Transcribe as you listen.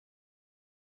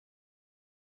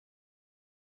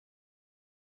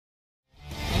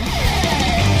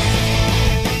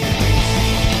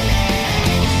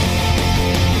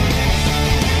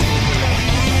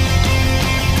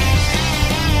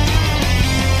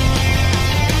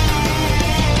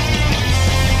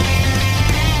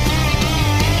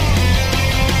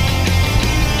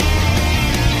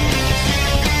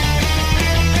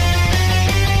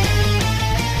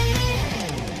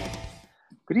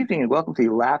welcome to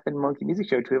the Laughing Monkey Music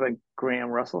Show. To by Graham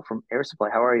Russell from Air Supply.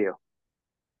 How are you?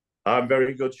 I'm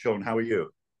very good, Sean. How are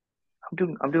you? I'm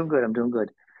doing good. I'm doing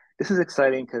good. This is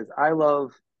exciting because I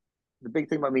love the big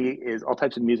thing about me is all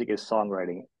types of music is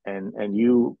songwriting, and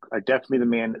you are definitely the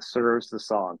man that serves the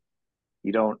song.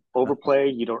 You don't overplay,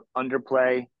 you don't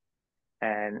underplay,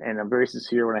 and I'm very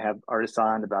sincere when I have artists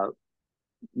on about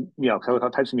all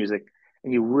types of music,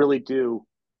 and you really do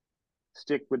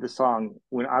stick with the song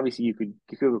when obviously you could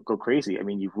go crazy. I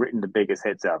mean, you've written the biggest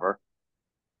hits ever,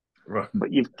 Right.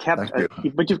 but you've kept Thank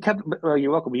you. you've kept well,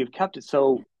 you're welcome. But you've kept it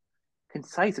so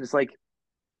concise. And it's like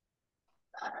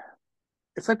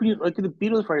when you like the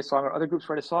Beatles write a song or other groups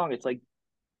write a song. It's like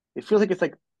it feels like it's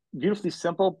like beautifully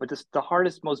simple, but just the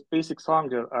hardest, most basic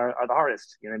songs are the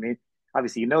hardest. You know what I mean?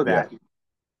 Obviously, you know Yeah. that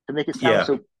to make it sound Yeah.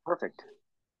 so perfect.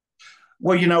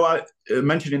 Well, I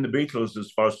mentioning the Beatles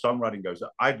as far as songwriting goes.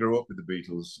 I grew up with the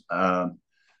Beatles.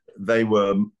 They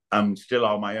were still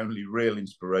are my only real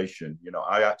inspiration.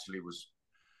 I actually was,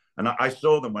 and I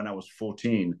saw them when I was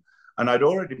 14, and I'd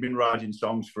already been writing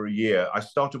songs for a year. I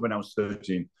started when I was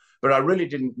 13, but I really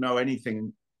didn't know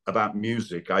anything about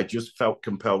music. I just felt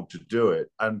compelled to do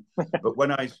it. But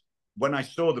when I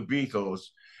saw the Beatles,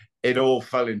 it all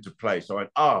fell into place. So I went,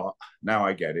 oh, now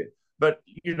I get it. But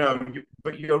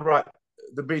you're right.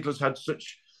 The Beatles had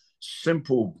such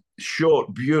simple,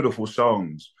 short, beautiful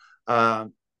songs uh,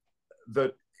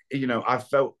 that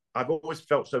I've always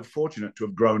felt so fortunate to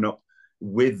have grown up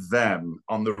with them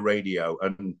on the radio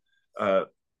uh,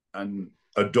 and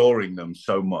adoring them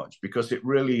so much because it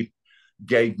really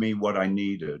gave me what I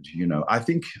needed. I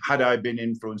think had I been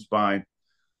influenced by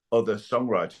other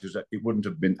songwriters, it wouldn't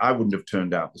have been. I wouldn't have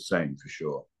turned out the same for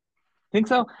sure. Think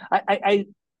so?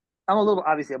 I'm a little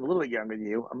obviously I'm a little bit younger than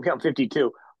you. I'm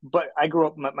 52, but I grew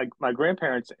up. My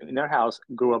grandparents in their house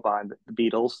grew up on the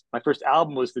Beatles. My first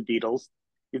album was the Beatles,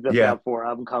 the Yeah, Fab Four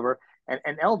album cover, and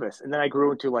Elvis. And then I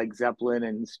grew into like Zeppelin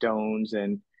and Stones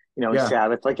and yeah,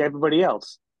 Sabbath, like everybody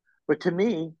else. But to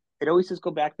me, it always just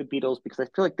go back to the Beatles because I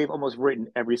feel like they've almost written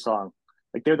every song.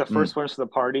 Like they're the mm, first ones to the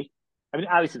party. I mean,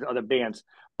 obviously the other bands,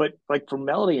 but like for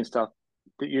melody and stuff,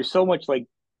 that you're so much like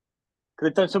because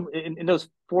they've done so in those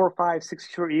 4, 5, 6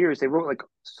 short years, they wrote like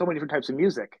so many different types of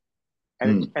music.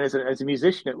 mm, And as a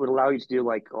musician, it would allow you to do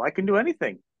like, oh, I can do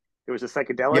anything. There was the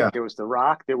psychedelic, yeah, there was the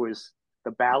rock, there was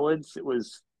the ballads, it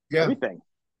was yeah. everything.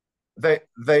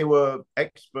 They were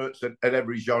experts at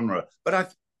every genre,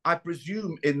 but I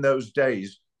presume in those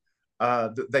days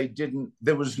that they didn't.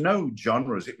 There was no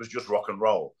genres. It was just rock and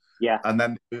roll, Yeah, and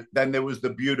then there was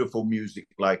the beautiful music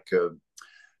like the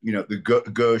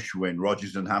Gershwin,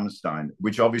 Rodgers and Hammerstein,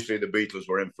 which obviously the Beatles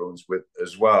were influenced with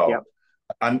as yeah. well,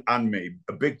 and me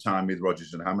a big time with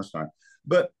Rodgers and Hammerstein.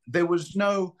 But there was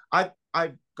no. I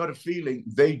got a feeling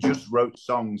they just wrote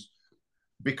songs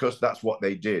because that's what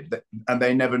they did, and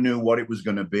they never knew what it was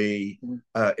going to be. Mhm.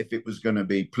 If it was going to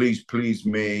be "Please Please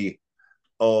Me"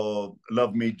 or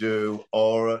 "Love Me Do"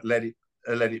 or "Let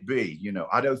It Be."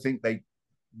 I don't think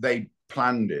they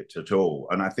planned it at all,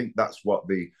 and I think that's what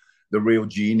the real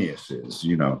genius is.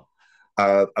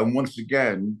 And once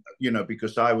again,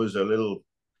 because I was a little,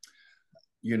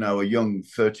 a young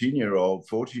 13-year-old,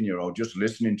 14-year-old, just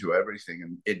listening to everything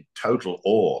and in total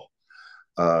awe.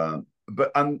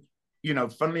 But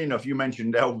funnily enough, you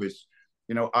mentioned Elvis.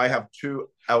 I have two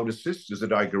elder sisters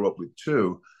that I grew up with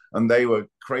too, and they were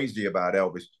crazy about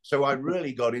Elvis. So I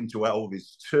really got into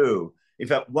Elvis too. In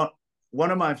fact,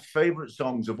 one of my favorite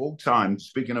songs of all time,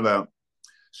 speaking about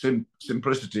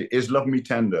simplicity, is "Love Me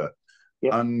Tender,"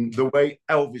 Yeah, and the way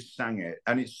Elvis sang it,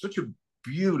 and it's such a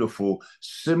beautiful,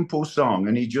 simple song,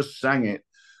 and he just sang it,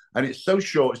 and it's so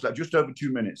short. It's like just over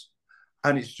 2 minutes,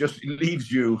 and it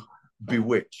leaves you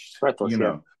bewitched. breathless.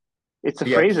 Yeah, it's the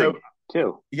Yeah. So phrasing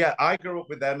too. yeah, I grew up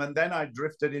with them, and then I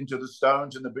drifted into the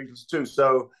Stones and the Beatles too.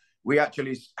 So we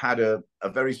actually had a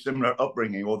very similar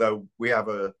upbringing, although we have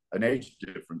an age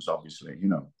difference, obviously.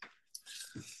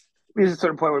 There's a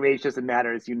certain point where age doesn't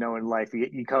matter, as you know, in life.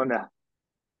 You kind of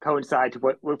coincide to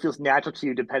what feels natural to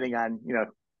you, depending on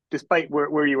despite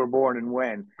where you were born and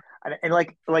when. And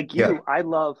like Yeah. you, I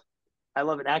love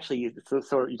it. Actually,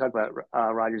 so you talk about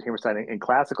Rogers Hammerstein and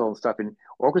classical and stuff and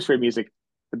orchestrated music.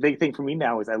 The big thing for me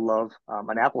now is I love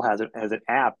and Apple has an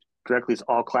app directly. It's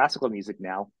all classical music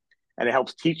now, and it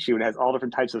helps teach you. It has all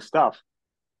different types of stuff.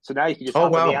 So now you can just Oh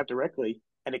hop on the wow. app directly,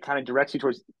 and it kind of directs you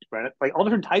towards like all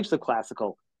different types of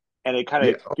classical, and it kind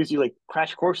Yeah. of gives you like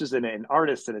crash courses in it and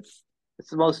artists, and it's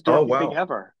the most Oh directing thing wow.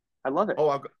 ever. I love it.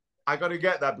 Oh, I got to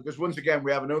get that because once again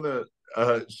we have another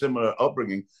similar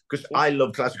upbringing because Yeah, I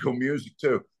love classical music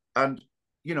too, and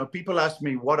people ask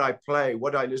me what I play,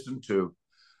 what I listen to,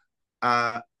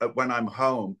 when I'm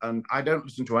home, and I don't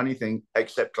listen to anything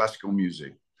except classical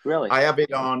music. Really? I have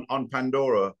it on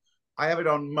Pandora. I have it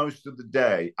on most of the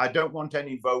day. I don't want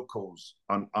any vocals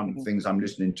on Hmm. things I'm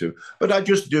listening to, but I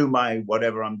just do my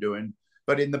whatever I'm doing.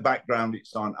 But in the background,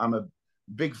 it's on. I'm a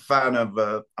big fan of,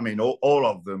 I mean, all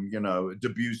of them, you know,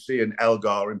 Debussy and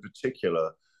Elgar in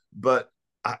particular. But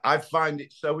I find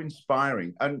it so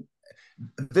inspiring. And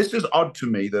this is odd to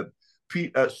me that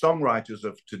songwriters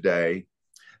of today,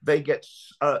 they get,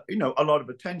 you know, a lot of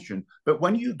attention. But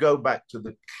when you go back to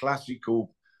the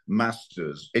classical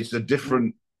masters, it's a Hmm.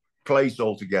 different place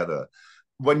altogether.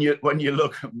 When you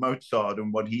look at Mozart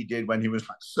and what he did when he was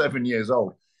like 7 years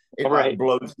old, All it like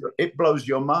right. blows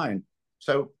your mind.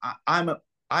 So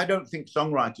I don't think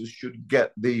songwriters should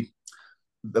get the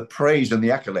praise and the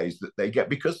accolades that they get,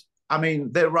 because I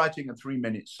mean they're writing a 3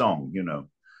 minute song,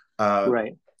 uh,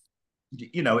 Right.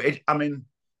 I mean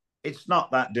it's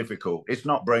not that difficult. It's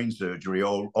not brain surgery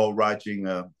or writing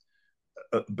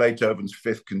Beethoven's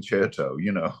fifth concerto.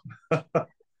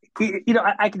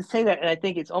 I can say that, and I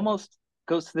think it's almost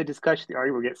goes to the discussion. The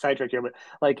argument, we get sidetracked here, but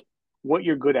like what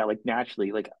you're good at, like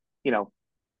naturally, like you know,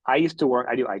 I used to work.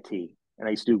 I do IT, and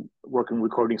I used to work in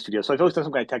recording studios. So I've always done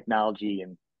some kind of technology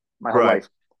and my whole Right. life.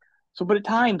 So, but at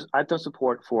times I've done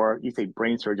support for, you say,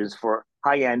 brain surgeons for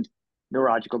high-end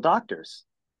neurological doctors.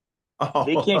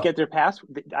 They can't Oh, get their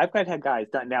password. I've had guys,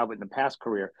 not now, but in the past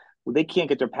career, where they can't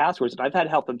get their passwords, and I've had to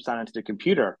help them sign onto the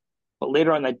computer. But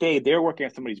later on that day, they're working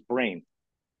on somebody's brain.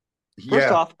 First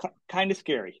yeah. off, kind of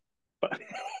scary, but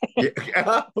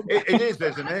Yeah. It is,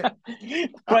 isn't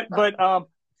it? but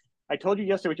I told you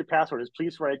yesterday what your password is.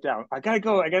 Please write it down. I gotta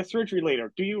go. I got surgery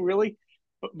later. Do you really?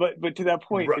 But to that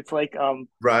point, Right. it's like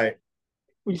Right.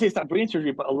 when you say it's not brain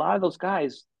surgery, but a lot of those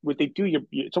guys, what they do,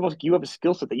 it's almost like you have a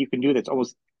skill set that you can do that's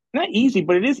almost not easy,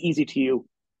 but it is easy to you.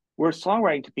 We're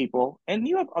songwriting to people, and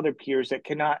you have other peers that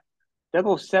cannot. They'll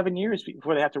go 7 years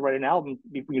before they have to write an album.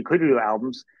 You could do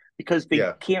albums because they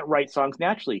Yeah. can't write songs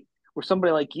naturally. Where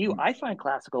somebody like you, I find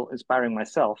classical inspiring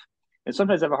myself, and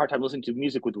sometimes I have a hard time listening to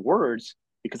music with words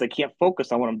because I can't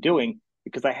focus on what I'm doing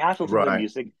because I have to listen to the Right.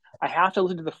 music. I have to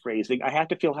listen to the phrasing. I have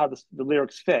to feel how the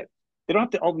lyrics fit. They don't have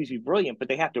to always be brilliant, but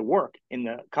they have to work in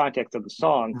the context of the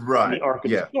song and the Right. arc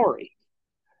of the Yeah. story.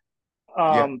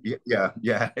 Yeah. Um, Yeah. Yeah.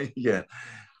 Yeah. Yeah.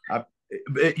 I,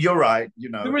 you're right.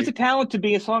 there is a talent to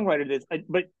be a songwriter,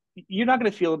 but you're not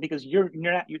going to feel it because you're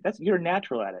not you're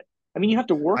natural at it. I mean, you have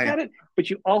to work I at it, but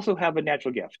you also have a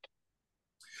natural gift.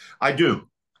 I do,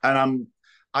 and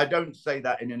I don't say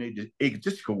that in an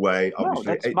egotistical way. No,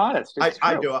 Obviously, that's modest. It's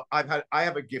I true. do. I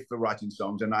have a gift for writing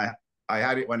songs, and I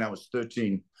had it when I was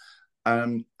 13.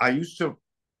 And I used to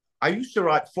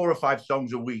write 4 or 5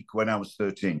 songs a week when I was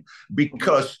 13 Mhm.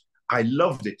 because I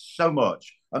loved it so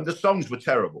much, and the songs were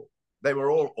terrible. They were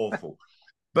all awful,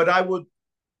 but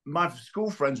my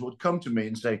school friends would come to me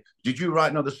and say, "Did you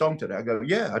write another song today?" I go,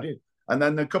 "Yeah, I did." And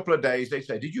then a couple of days they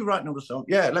say, "Did you write another song?"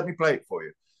 "Yeah, let me play it for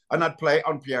you." And I'd play it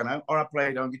on piano or I'd play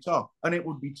it on guitar, and it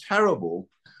would be terrible.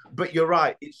 But you're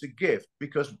right, it's a gift,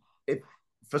 because if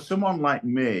for someone like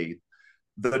me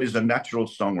that is a natural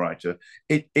songwriter,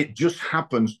 it just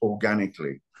happens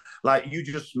organically. Like you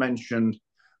just mentioned,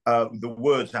 the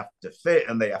words have to fit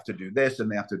and they have to do this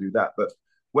and they have to do that. But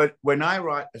when I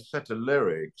write a set of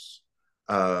lyrics,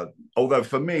 uh, although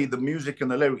for me the music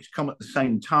and the lyrics come at the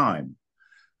same time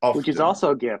Which is often.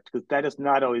 also a gift because that does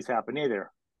not always happen either.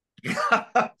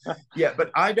 Yeah,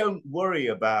 but I don't worry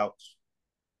about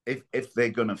if they're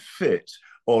going to fit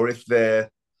or if they're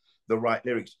the right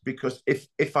lyrics, because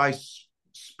if I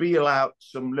spiel out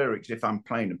some lyrics, if I'm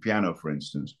playing a piano, for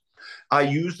instance, I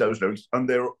use those lyrics and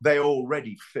they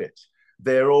already fit.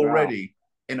 They're Wow. already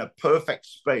in a perfect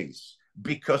space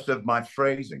because of my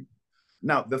phrasing.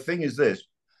 Now, the thing is this: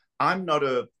 I'm not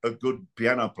a good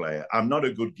piano player. I'm not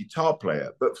a good guitar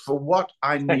player. But for what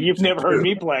I need You've to never heard do,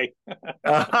 me play.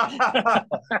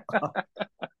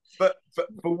 but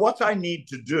for what I need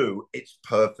to do, it's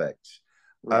perfect.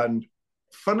 Right. And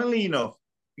funnily enough,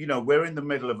 we're in the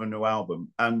middle of a new album,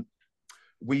 and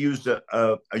we used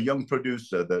a young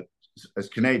producer that is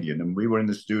Canadian, and we were in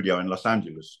the studio in Los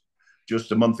Angeles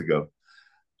just a month ago.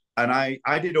 And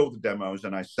I did all the demos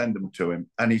and I send them to him,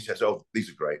 and he says, "Oh, these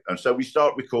are great." And so we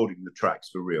start recording the tracks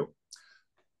for real.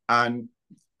 And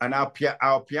our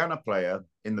piano player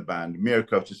in the band,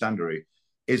 Mirko Tassandri,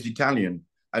 is Italian,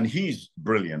 and he's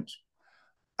brilliant.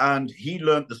 And he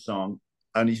learned the song,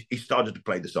 and he started to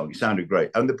play the song. It sounded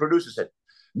great. And the producer said,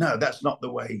 "No, that's not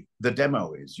the way the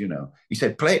demo is. He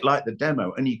said, "Play it like the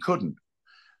demo." And he couldn't.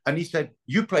 And he said,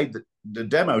 "You played the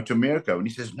demo to Mirko." And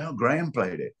he says, "No, Graham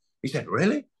played it." He said,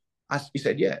 "Really?" He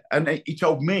said, yeah. And he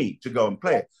told me to go and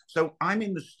play it. So I'm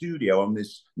in the studio on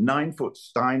this 9-foot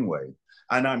Steinway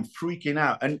and I'm freaking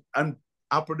out. And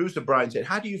our producer, Brian, said,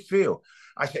 how do you feel?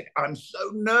 I said, I'm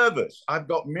so nervous. I've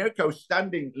got Mirko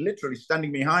literally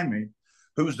standing behind me,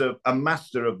 who's a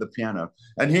master of the piano.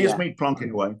 And here's me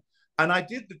plonking away. And I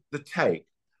did the take.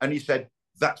 And he said,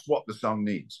 that's what the song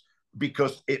needs,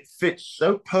 because it fits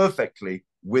so perfectly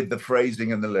with the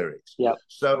phrasing and the lyrics. Yeah.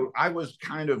 So I was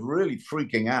kind of really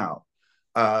freaking out.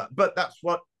 But that's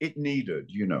what it needed,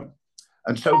 you know.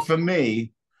 And so for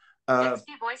me,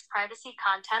 Bixby voice privacy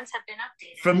contents have been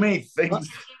updated. For me, things.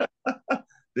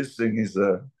 This thing is.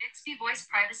 Bixby voice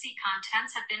privacy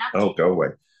contents have been updated. Oh, go away.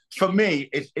 For me,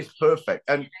 it's perfect,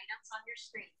 and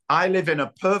I live in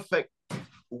a perfect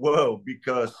world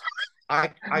because I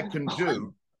can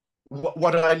do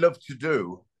what I love to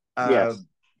do. Yes.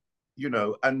 You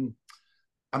know, and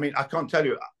I mean, I can't tell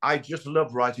you, I just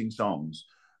love writing songs,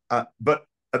 but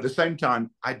at the same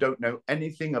time, I don't know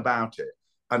anything about it,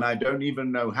 and I don't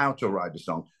even know how to write a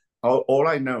song. All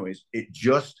I know is it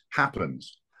just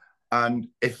happens. And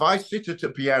if I sit at a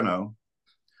piano,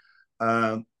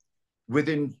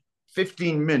 within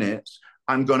 15 minutes,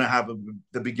 I'm going to have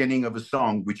the beginning of a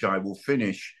song, which I will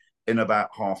finish in about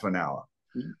half an hour.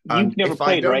 You've never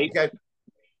played, right?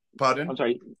 Pardon? I'm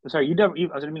sorry. You never.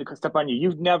 I didn't mean to step on you.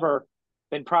 You've never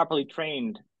been properly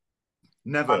trained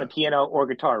on a piano or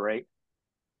guitar, right?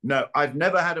 No, I've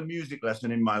never had a music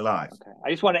lesson in my life. Okay.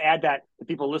 I just want to add that to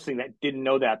people listening that didn't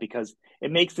know that, because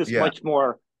it makes this much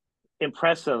more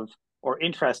impressive or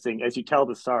interesting as you tell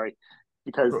the story.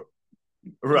 Because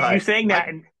you saying that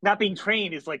and not being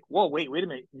trained is like, whoa, wait a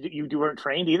minute. You weren't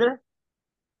trained either?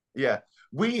 Yeah.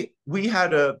 We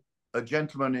had a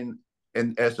gentleman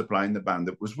in Air Supply in the band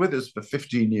that was with us for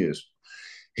 15 years.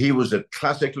 He was a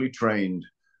classically trained,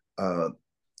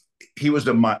 he was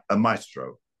a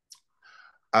maestro.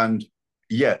 And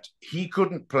yet he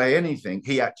couldn't play anything.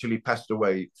 He actually passed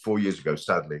away 4 years ago,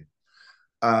 sadly.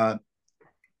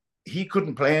 He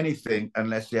couldn't play anything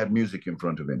unless he had music in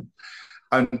front of him.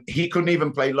 And he couldn't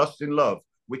even play Lost in Love,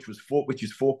 which is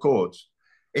 4 chords.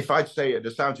 If I'd say at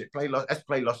the sound check, let's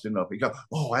play Lost in Love, he'd go,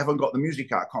 oh, I haven't got the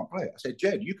music out, I can't play it. I said,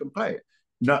 Jed, you can play it.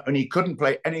 No, and he couldn't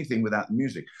play anything without the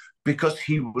music because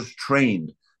he was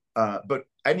trained. But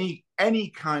any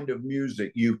kind of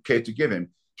music you care to give him,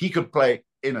 he could play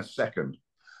in a second.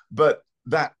 But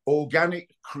that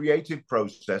organic creative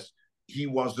process, he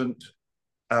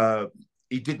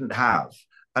didn't have.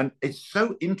 And it's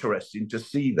so interesting to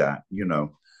see that, you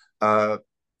know.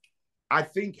 I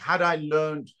think had I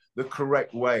learned the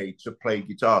correct way to play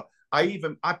guitar, I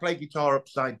play guitar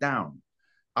upside down.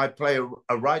 I play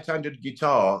a right-handed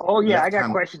guitar. Oh yeah, I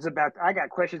got questions about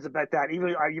that.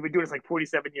 Even you've been doing this like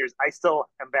 47 years. I still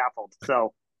am baffled.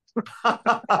 So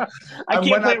I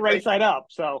can't play it right side up.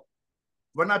 So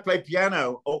when I play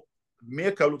piano,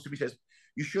 Mirko looks at me and says,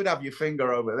 you should have your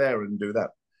finger over there and do that.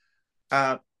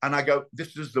 And I go,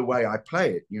 this is the way I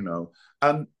play it, you know.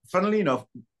 Funnily enough,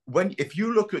 if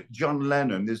you look at John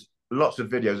Lennon, there's lots of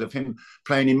videos of him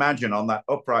playing Imagine on that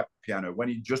upright piano when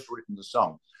he'd just written the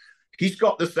song. He's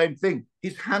got the same thing.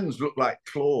 His hands look like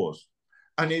claws.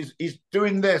 And he's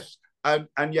doing this. And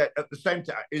yet at the same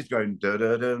time, he's going da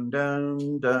da dum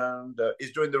dum dum da.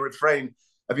 He's doing the refrain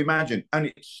of Imagine. And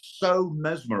it's so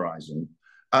mesmerizing.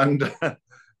 And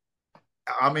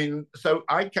I mean, so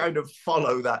I kind of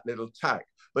follow that little tack.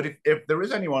 But if there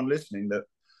is anyone listening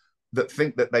that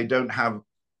think that they don't have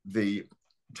the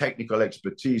technical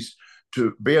expertise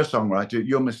to be a songwriter,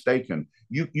 you're mistaken.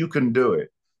 You can do it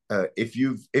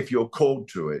if you're called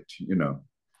to it. You know,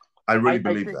 I really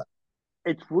believe that.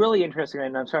 It's really interesting,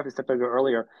 and I'm sorry to step over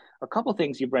earlier. A couple of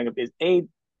things you bring up is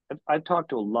I've talked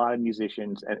to a lot of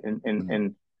musicians,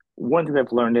 and one thing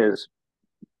I've learned is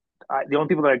the only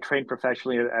people that I trained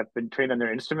professionally that have been trained on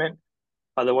their instrument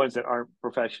are the ones that aren't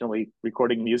professionally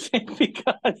recording music,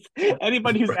 because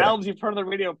anybody whose albums you've heard on the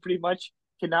radio pretty much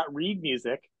cannot read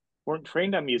music, weren't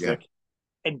trained on music,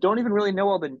 and don't even really know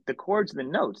all the chords and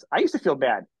the notes. I used to feel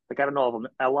bad. Like, I don't know all of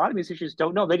them. A lot of musicians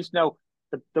don't know. They just know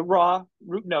the raw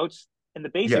root notes and the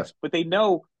basics, but they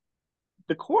know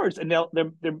the chords, and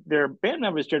their band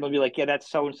members generally be like, yeah,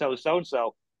 that's so-and-so,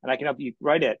 so-and-so, and I can help you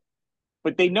write it.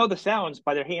 But they know the sounds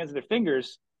by their hands and their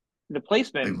fingers, and the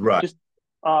placement, just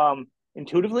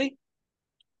intuitively.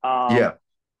 I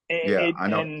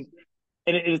know.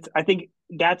 And it's, I think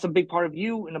that's a big part of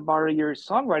you and a part of your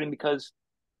songwriting, because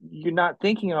you're not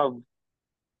thinking of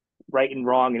right and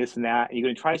wrong and this and that. And you're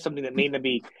going to try something that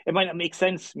it might not make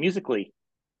sense musically.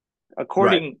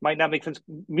 Chording might not make sense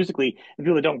musically. And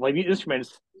people that don't play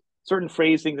instruments, certain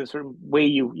phrasings and certain way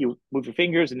you move your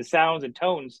fingers and the sounds and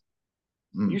tones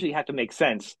mm. usually have to make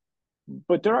sense.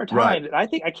 But there are Right.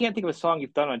 times I can't think of a song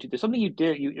you've done on. There's something you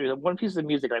did. There's one piece of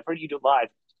music I've heard you do live.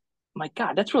 My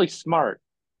God, that's really smart.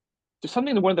 There's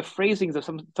something in one of the phrasings of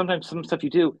sometimes some stuff you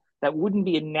do that wouldn't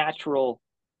be a natural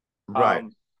Right.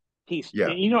 um piece. Yeah.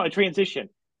 A transition.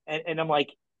 And I'm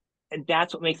like, and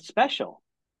that's what makes it special.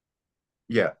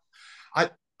 Yeah.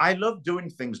 I I love doing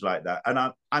things like that, and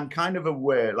I'm kind of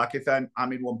aware. Like if I'm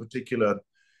in one particular,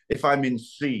 if I'm in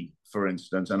C, for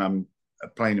instance, and I'm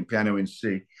playing a piano in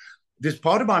C, there's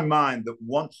part of my mind that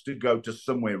wants to go to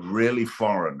somewhere really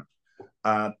foreign.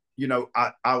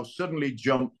 I'll suddenly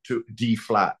jump to D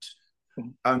flat,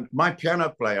 and my piano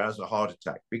player has a heart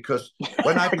attack because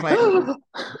when I play,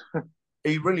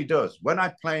 he really does. When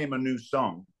I play him a new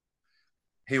song,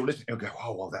 he'll listen, he'll go,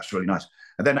 oh, well, that's really nice.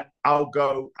 And then I'll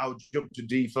jump to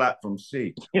D flat from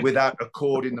C without a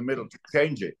chord in the middle to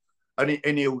change it. And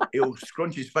he'll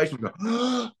scrunch his face and go,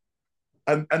 oh,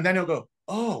 and then he'll go,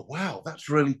 oh, wow, that's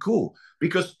really cool.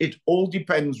 Because it all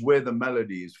depends where the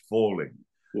melody is falling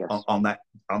Yes. on that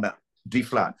D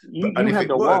flat. You And if have it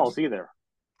no works, walls either.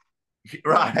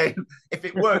 right? If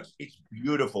it works, it's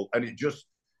beautiful. And it just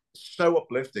so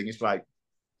uplifting. It's like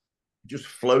just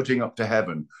floating up to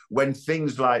heaven when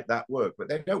things like that work, but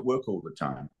they don't work all the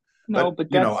time. No, But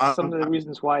but that's some of the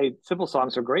reasons why simple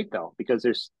songs are great, though, because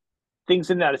there's things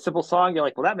in that a simple song. You're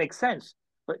like, well, that makes sense,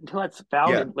 but until that's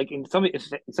found yeah, in like in some of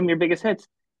your biggest hits,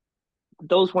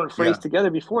 those weren't yeah, phrased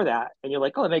together before that, and you're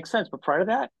like, oh, that makes sense. But prior to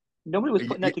that, nobody was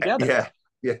putting that together. yeah,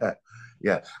 yeah,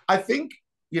 yeah. I think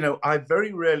I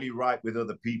very rarely write with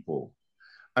other people,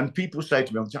 and people say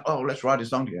to me, "Oh, let's write a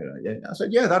song together." Yeah. I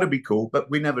said, "Yeah, that'd be cool," but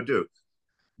we never do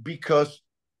because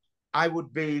I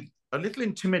would be a little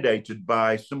intimidated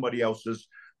by somebody else's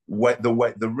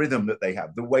the rhythm that they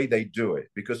have, the way they do it,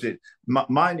 because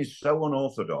mine is so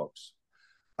unorthodox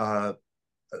uh,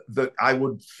 that I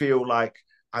would feel like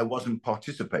I wasn't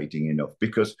participating enough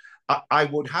because I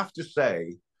would have to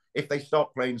say if they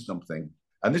start playing something,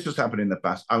 and this has happened in the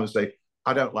past, I would say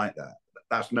I don't like that.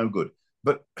 That's no good.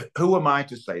 But who am I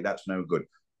to say that's no good?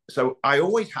 So I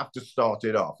always have to start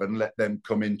it off and let them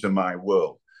come into my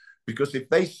world because if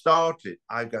they start it,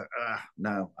 I go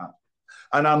no.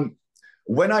 And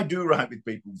when I do write with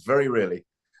people, very rarely,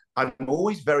 I'm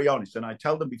always very honest, and I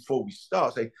tell them before we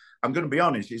start, say, I'm going to be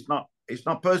honest. It's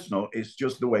not personal. It's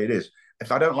just the way it is.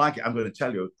 If I don't like it, I'm going to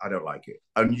tell you I don't like it,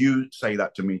 and you say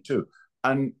that to me too.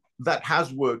 And that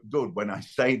has worked good when I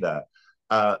say that.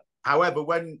 However,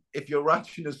 if you're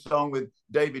writing a song with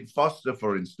David Foster,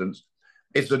 for instance,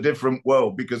 it's a different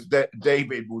world because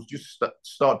David will just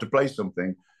start to play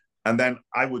something, and then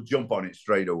I would jump on it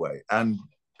straight away. And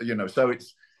so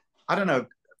it's I don't know.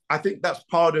 I think that's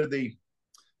part of the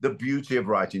beauty of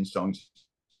writing songs.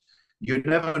 You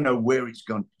never know where it's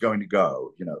going to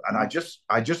go, And I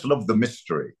just love the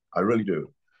mystery. I really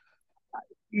do.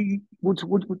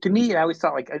 To me, I always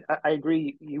thought like I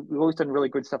agree. You've always done really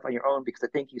good stuff on your own because I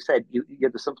think you said you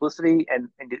have the simplicity and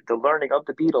the learning of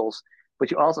the Beatles,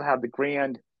 but you also have the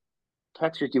grand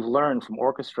textures you've learned from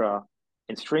orchestra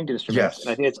and stringed instruments. And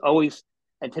I Yes. think it's always,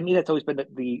 and to me, that's always been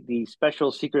the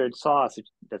special secret sauce.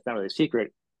 That's not really a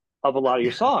secret of a lot of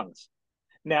your Yeah. songs.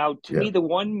 Now, to Yeah. me, the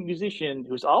one musician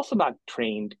who's also not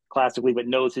trained classically but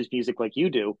knows his music like you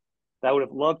do, that I would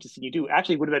have loved to see you do,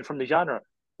 actually would have been from the genre,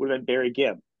 would have been Barry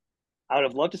Gibb. I would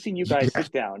have loved to see you guys Yeah.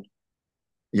 sit down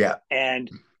Yeah. and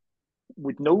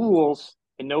with no rules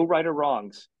and no right or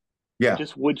wrongs, Yeah.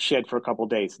 just woodshed for a couple of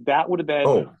days. That would have been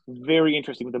Oh, very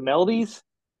interesting with the melodies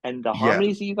and the yeah.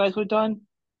 harmonies that you guys would have done.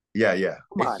 Yeah. Yeah.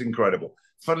 Come It's on. incredible.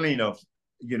 Funnily enough,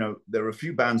 there are a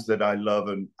few bands that I love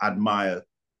and admire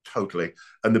totally,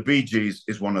 and the Bee Gees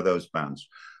is one of those bands.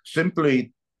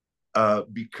 Simply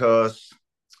because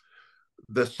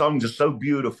the songs are so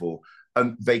beautiful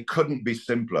and they couldn't be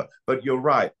simpler. But you're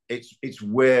right; it's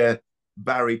where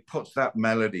Barry puts that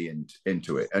melody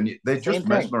into it, and they're Same just thing.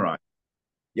 mesmerized.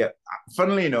 Yeah.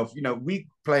 Funnily enough, we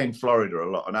play in Florida a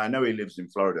lot, and I know he lives in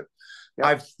Florida. Yep.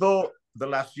 I've thought the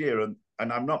last year, and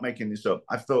I'm not making this up.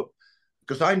 I've thought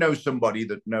because I know somebody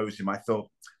that knows him. I thought,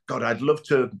 God, I'd love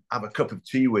to have a cup of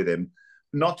tea with him,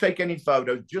 not take any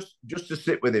photos, just to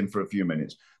sit with him for a few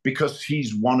minutes because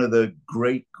he's one of the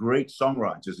great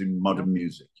songwriters in Mhm. modern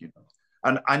music.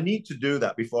 And I need to do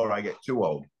that before I get too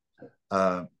old.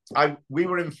 We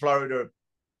were in Florida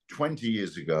 20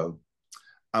 years ago,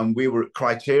 and we were at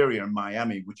Criteria in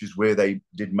Miami, which is where they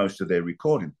did most of their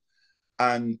recording.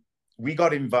 And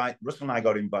Russell and I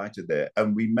got invited there,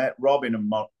 and we met Robin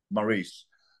and Maurice.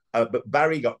 But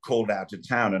Barry got called out of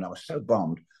town, and I was so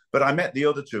bummed. But I met the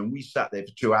other two, and we sat there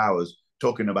for 2 hours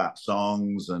talking about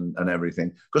songs and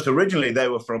everything. Because originally they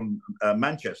were from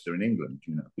Manchester in England,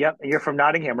 you know. Yep, and you're from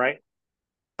Nottingham, right?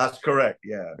 That's correct,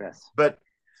 yeah. Yes. But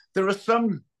there are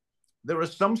some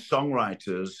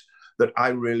songwriters that I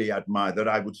really admire that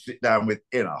I would sit down with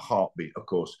in a heartbeat, of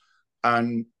course.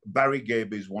 And Barry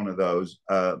Gibb is one of those.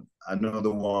 Another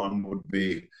one would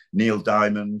be Neil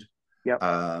Diamond. Yep.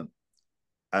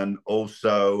 And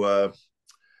also,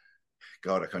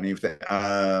 God, I can't even think.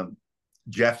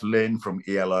 Jeff Lynne from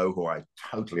ELO, who I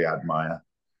totally admire.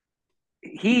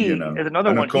 He is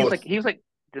another one. Course, he's like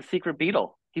the secret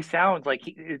Beatle. He sounds like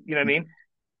you know what I mean?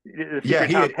 The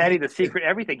secret Tom Petty, the secret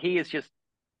everything. He is just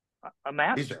a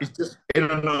master. He's just in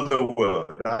another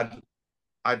world.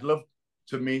 I'd love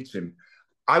to meet him.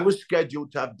 I was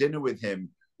scheduled to have dinner with him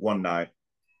one night,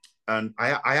 and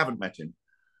I haven't met him.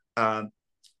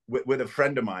 With a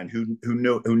friend of mine who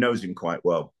knows him quite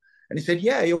well, and he said,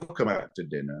 "Yeah, he'll come out to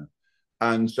dinner."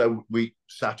 And so we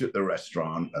sat at the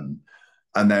restaurant,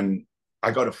 and then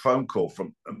I got a phone call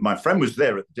from my friend was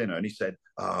there at dinner, and he said,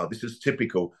 this is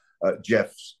typical.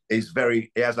 Jeff he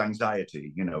has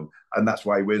anxiety, you know, and that's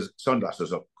why he wears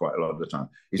sunglasses up quite a lot of the time.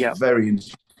 He's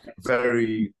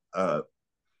very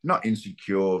not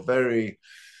insecure, very,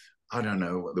 I don't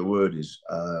know what the word is.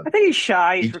 I think he's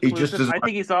shy. He just I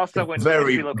think he's also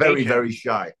very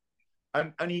shy.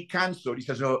 And he cancelled. He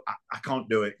says, "Oh, I can't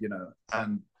do it," you know.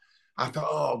 And I thought,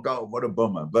 "Oh God, what a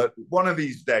bummer!" But one of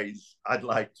these days, I'd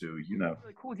like to, you know.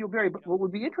 Really cool with you, Barry. But what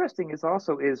would be interesting is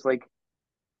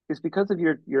because of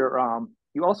your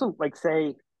you also like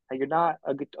say you're not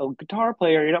a guitar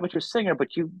player, you're not much of a singer,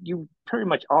 but you pretty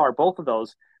much are both of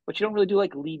those. But you don't really do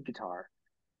like lead guitar.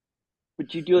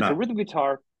 But you do like a rhythm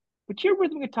guitar. But your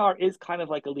rhythm guitar is kind of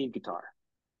like a lead guitar.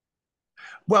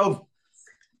 Well,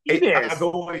 it is. I've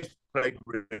always played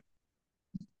rhythm.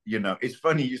 You know, it's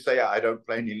funny you say I don't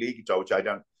play any lead guitar, which I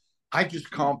don't. I just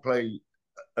can't play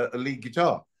a lead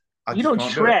guitar. You don't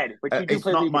shred, but you do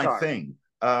play lead guitar. It's not my thing.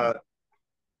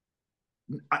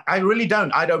 I really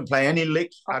don't. I don't play any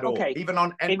licks at all, even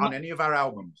on any of our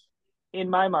albums. In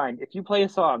my mind, if you play a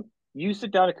song, you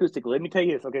sit down acoustically. Let me tell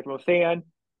you this, okay, from a fan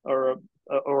or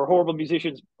a horrible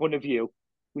musician's point of view,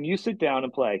 when you sit down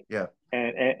and play,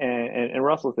 and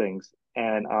rustle things,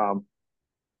 and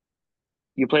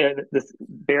you play this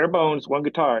bare bones one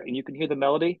guitar, and you can hear the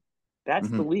melody, that's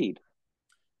the lead.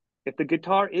 If the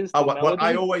guitar is the melody,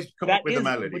 I always come up with the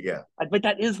melody, but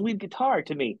that is lead guitar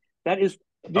to me. That is.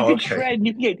 You can shred, and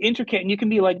you can get intricate, and you can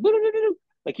be like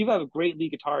you have a great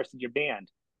lead guitarist in your band.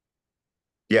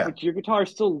 Yeah, but your guitar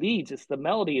still leads. It's the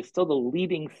melody. It's still the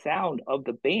leading sound of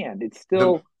the band. It's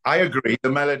still. I agree.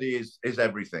 The melody is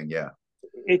everything. Yeah,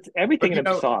 it's everything in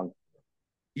a song.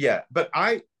 Yeah, but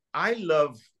I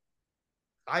love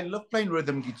playing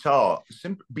rhythm guitar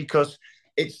simply because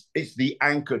it's the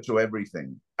anchor to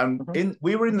everything. And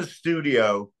we were in the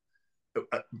studio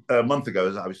a month ago,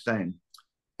 as I was saying.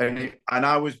 And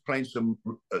I was playing some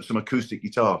acoustic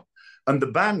guitar, and the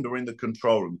band were in the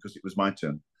control room because it was my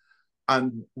turn.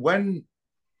 And when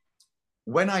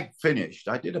I finished,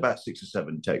 I did about 6 or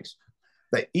 7 takes.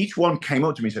 Each one came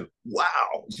up to me and said,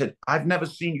 "Wow!" He said, "I've never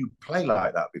seen you play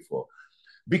like that before,"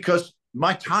 because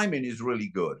my timing is really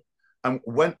good. And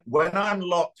when I'm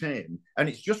locked in, and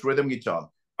it's just rhythm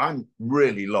guitar, I'm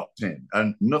really locked in,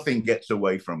 and nothing gets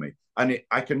away from me, and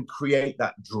I can create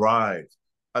that drive.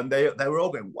 And they were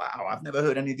all going, "Wow, I've never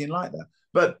heard anything like that."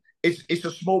 But it's a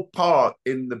small part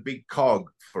in the big cog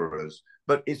for us,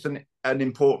 but it's an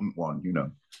important one, you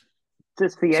know.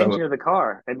 It's the engine of the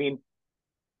car. I mean,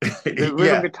 the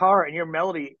rhythm guitar and your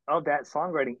melody of that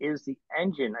songwriting is the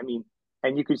engine. I mean,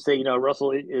 and you could say, you know,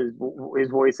 Russell his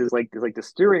voice is like the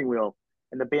steering wheel,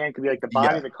 and the band could be like the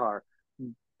body of the car.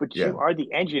 But you are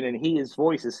the engine, and his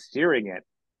voice is steering it,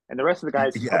 and the rest of the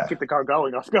guys help get the car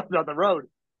going. Let's go down the road,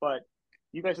 but.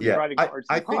 You guys are the driving parts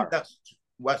of the car. I think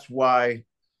that's why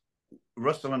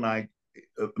Russell and I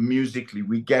musically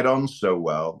we get on so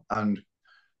well, and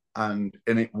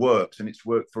it works, and it's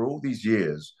worked for all these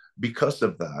years because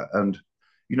of that. And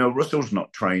you know, Russell's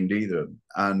not trained either,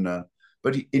 and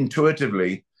but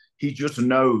intuitively he just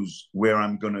knows where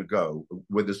I'm going to go.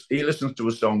 He listens to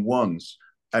a song once,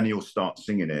 and he'll start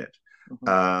singing it.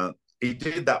 He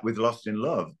did that with "Lost in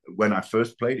Love" when I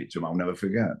first played it to him. I'll never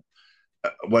forget.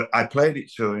 When I played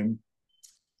it to him,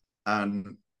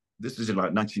 and this is in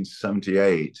like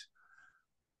 1978,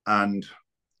 and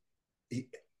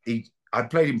I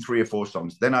played him 3 or 4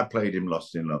 songs. Then I played him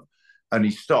 "Lost in Love," and he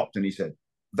stopped and he said,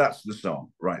 "That's the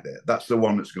song right there. That's the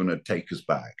one that's going to take us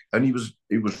back." And he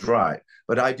was right,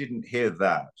 but I didn't hear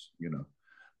that, you know.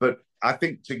 But I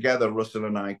think together Russell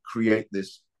and I create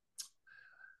this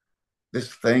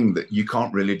this thing that you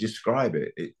can't really describe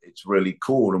it's really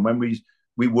cool. And when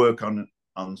we work on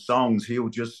songs,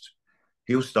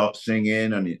 he'll start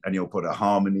singing and he'll put a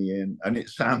harmony in, and it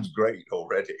sounds great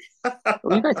already.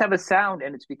 Well, you guys have a sound,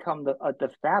 and it's become the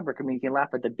fabric. I mean, you can laugh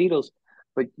at the Beatles,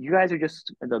 but you guys are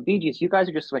just the Bee Gees. You guys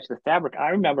are just so much the fabric. I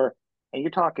remember, and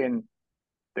you're talking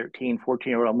 13,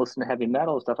 14-year-old. I'm listening to heavy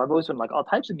metal stuff. I've always been like all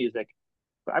types of music.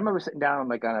 But I remember sitting down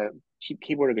like on a cheap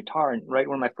keyboard or guitar and write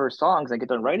one of my first songs. And I get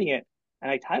done writing it, and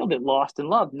I titled it "Lost in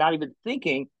Love," not even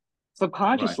thinking Right.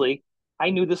 subconsciously. I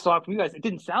knew this song from you guys. It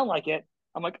didn't sound like it.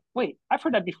 I'm like, wait, I've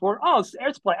heard that before. Oh, it's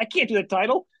Air Supply. I can't do that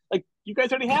title. Like you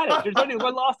guys already had it. There's already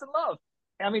one "Lost in Love."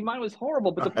 And I mean, mine was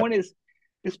horrible. But the point is,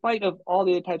 despite of all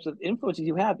the other types of influences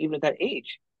you have, even at that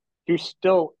age, you're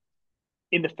still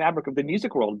in the fabric of the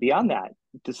music world. Beyond that,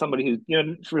 to somebody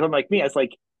who for someone like me, it's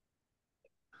like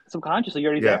subconsciously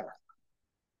you're already Yeah, there,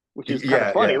 which is kind of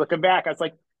yeah, funny. yeah. Looking back, I was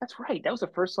like, that's right. That was the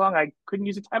first song I couldn't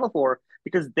use a title for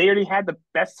because they already had the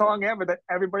best song ever that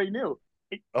everybody knew.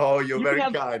 It, Oh, you're you can very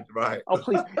have, kind. Right. oh,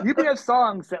 please, you can have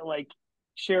songs that like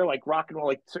share like rock and roll,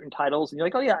 like certain titles, and you're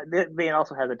like, oh, yeah, that band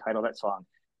also has a title, that song.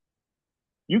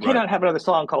 You Right. cannot have another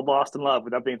song called Lost in Love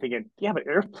without being thinking, yeah, but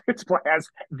Airplane has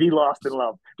the Lost in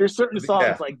Love. There's certain songs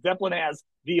Yeah. like Zeppelin has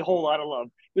the Whole Lot of Love.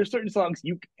 There's certain songs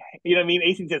you know what I mean?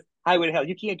 AC says Highway to Hell.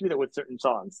 You can't do that with certain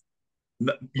songs.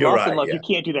 No, you're Lost in right. Love, you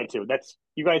Yeah. can't do that too. That's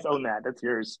you guys own that. That's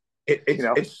yours. You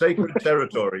know, It's sacred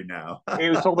territory now. it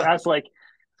was totally. I was like,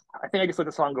 I think I just let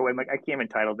the song go. I'm like, I can't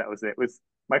entitled. That was it. It was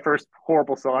my first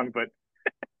horrible song, but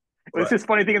it was Right. just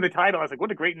funny thing in the title. I was like,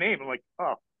 what a great name. I'm like,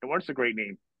 oh, it was a great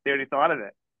name. They already thought of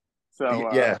it. So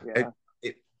Yeah. yeah,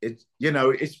 It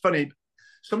it's funny.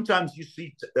 Sometimes you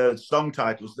see song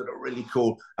titles that are really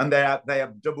cool, and they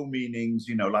have double meanings.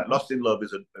 Like "Lost in Love"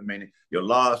 is a meaning you're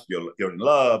lost, you're in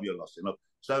love, you're lost in love.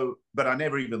 So, but I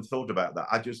never even thought about that.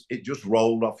 It just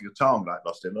rolled off your tongue like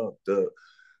 "Lost in Love." Duh.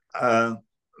 Uh,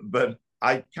 but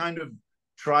I kind of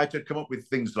try to come up with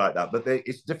things like that, but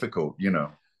it's difficult,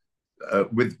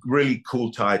 with really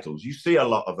cool titles. You see a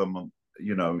lot of them,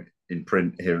 in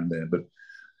print here and there,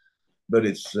 but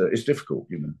it's difficult.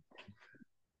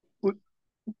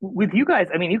 with you guys,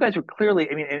 I mean, you guys were clearly.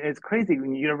 I mean, and it's crazy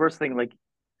when you universe thing like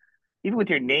even with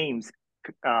your names,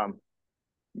 um,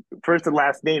 first and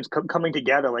last names coming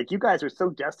together. Like you guys are so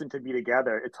destined to be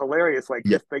together. It's hilarious. Like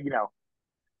Yeah, just the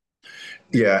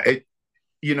yeah.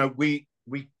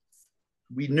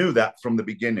 We knew that from the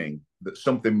beginning that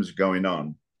something was going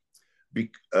on,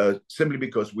 simply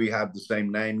because we had the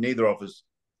same name. Neither of us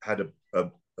had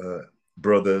a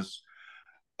brothers.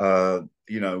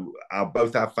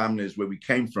 Both our families where we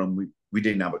came from, we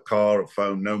didn't have a car, a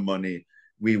phone, no money.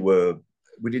 We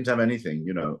didn't have anything.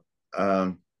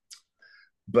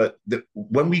 But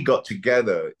when we got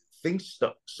together,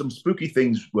 some spooky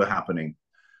things were happening.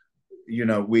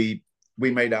 We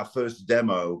made our first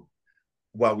demo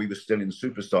while we were still in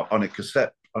Superstar on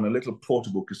a little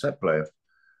portable cassette player.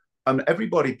 And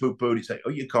everybody poo-pooed it, say, "Oh,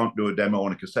 you can't do a demo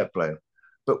on a cassette player."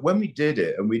 But when we did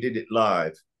it, and we did it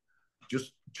live,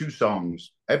 just two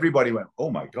songs, everybody went, "Oh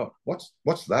my God,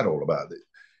 what's that all about?"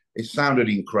 It sounded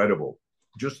incredible.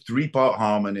 Just three-part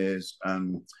harmonies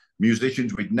and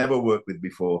musicians we'd never worked with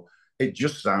before. It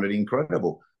just sounded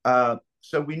incredible.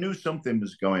 So we knew something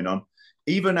was going on.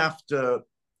 Even after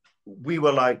we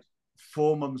were like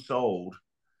 4 months old,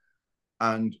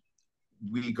 and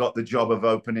we got the job of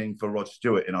opening for Rod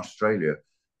Stewart in Australia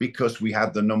because we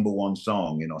had the number one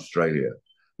song in Australia.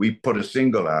 We put a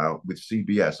single out with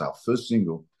CBS. Our first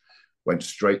single went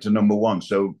straight to number one.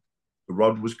 So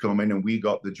Rod was coming, and we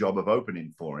got the job of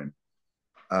opening for him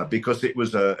because it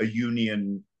was a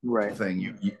union right.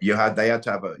 thing. You had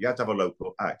to have a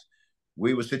local act.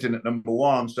 We were sitting at number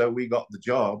one, so we got the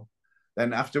job.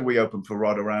 Then after we opened for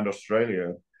Rod around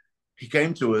Australia, he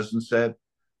came to us and said,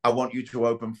 "I want you to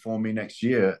open for me next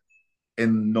year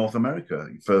in North America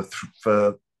for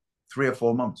 3 or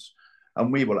 4 months."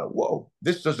 And we were like, "Whoa,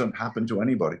 this doesn't happen to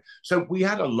anybody." So we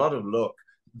had a lot of luck.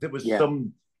 There was Yeah.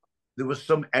 some there was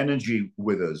some energy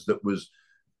with us that was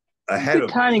ahead Good of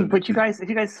us. timing, And it but you was guys, if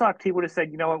you guys sucked, he would have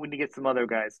said, "You know what? We need to get some other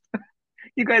guys."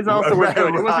 You guys also were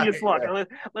good. It wasn't right, just luck. yeah.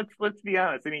 Let's be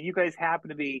honest. I mean, you guys happen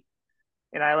to be,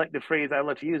 and I like the phrase I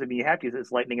love to use. I mean, you have to use it.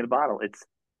 It's lightning in a bottle. It's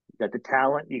you got the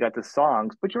talent, you got the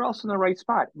songs, but you're also in the right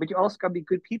spot. But you also got to be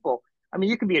good people. I mean,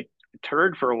 you can be a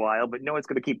turd for a while, but no one's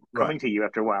going to keep Right, coming to you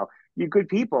after a while. You're good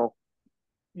people,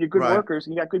 you're good right. workers,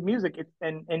 and you got good music,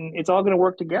 and it's all going to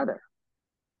work together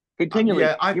continually.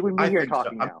 Yeah, I You and me I here think so.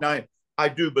 talking I now. mean, I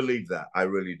do believe that. I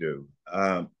really do.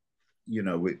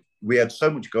 We had so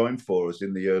much going for us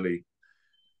in the early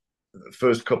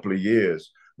first couple of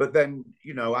years, but then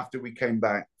after we came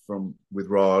back from with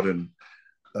Rod, and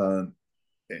uh,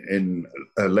 in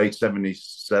late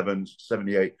 77,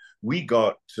 78, we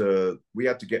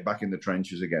had to get back in the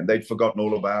trenches again. They'd forgotten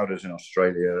all about us in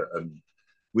Australia, and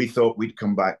we thought we'd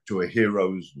come back to a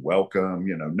hero's welcome.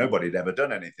 You know, nobody had ever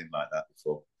done anything like that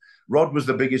before. Rod was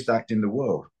the biggest act in the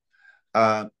world.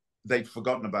 They'd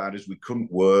forgotten about us. We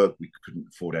couldn't work. We couldn't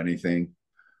afford anything.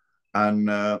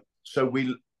 And so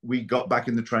we got back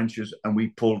in the trenches and we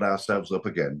pulled ourselves up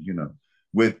again, you know,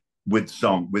 with with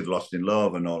Lost in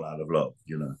Love and All Out of Love,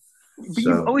 you know. But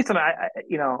you've So always done. I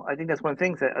think that's one of the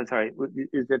things that I'm sorry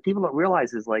is that people don't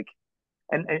realize is like,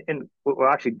 and well,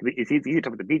 actually, it's easy to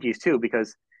talk about the Bee Gees too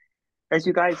because as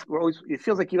you guys were always, it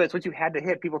feels like you guys once you had to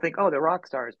hit, people think, oh, they're rock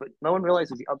stars, but no one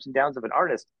realizes the ups and downs of an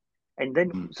artist. And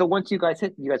then, mm, so once you guys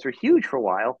hit, you guys were huge for a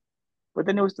while, but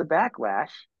then there was the backlash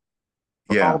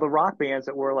for all yeah, the rock bands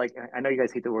that were like, I know you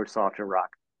guys hate the word softer rock,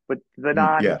 but the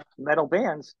yeah, non-metal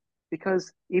bands,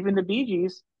 because even the Bee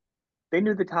Gees, they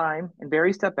knew the time, and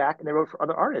Barry stepped back and they wrote for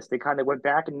other artists. They kind of went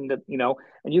back and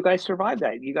and you guys survived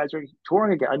that. You guys are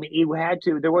touring again. I mean, you had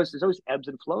to. There's always ebbs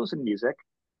and flows in music,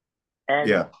 and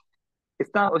yeah.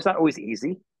 it's not always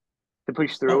easy to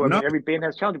push Oh through. I no, mean, every band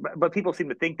has challenges, but people seem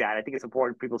to think that. I think it's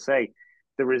important. People say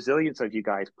the resilience of you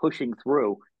guys pushing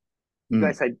through. You mm,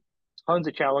 guys had tons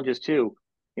of challenges too.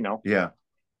 You know, yeah.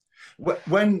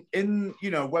 When in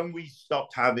you know when we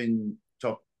stopped having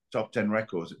top 10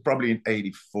 records, probably in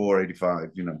 84,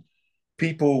 85, you know,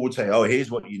 people would say, oh, here's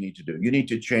what you need to do. You need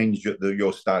to change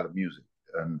your style of music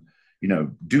and, you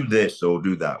know, do this or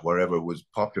do that, wherever was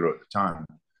popular at the time.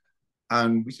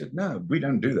 And we said, no, we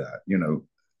don't do that. You know,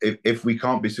 if we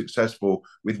can't be successful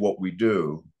with what we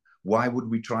do, why would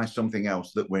we try something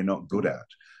else that we're not good at?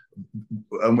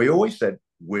 And we always said,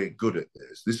 we're good at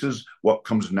this. This is what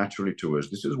comes naturally to us.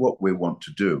 This is what we want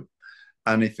to do.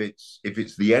 And if it's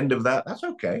the end of that, that's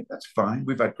okay. That's fine.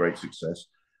 We've had great success.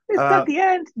 it's not Uh, the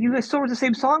end. You guys still wrote the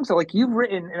same songs. So like you've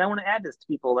written, and I want to add this to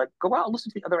people that go out and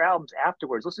listen to the other albums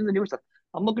afterwards. Listen to the newer stuff.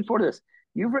 I'm looking forward to this.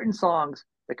 You've written songs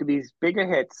that could be these bigger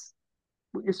hits.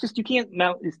 It's just you can't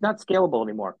now. It's not scalable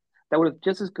anymore. That would have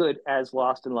just as good as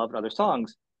Lost in Love and other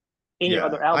songs in your yeah,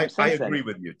 other I, albums I since then. agree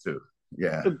with you too.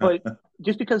 Yeah. But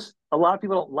just because a lot of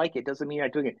people don't like it doesn't mean you're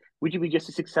not doing it. Would you be just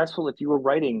as successful if you were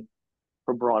writing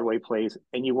for Broadway plays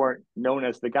and you weren't known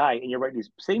as the guy and you're writing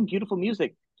these same beautiful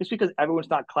music? Just because everyone's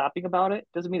not clapping about it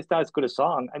doesn't mean it's not as good a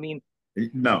song. I mean,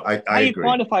 No, I how you agree.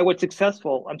 quantify what's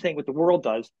successful, I'm saying what the world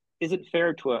does, isn't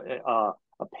fair to a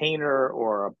painter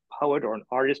or a poet or an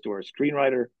artist or a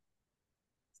screenwriter.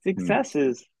 Mm, Success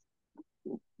is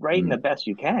writing the mm. best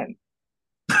you can.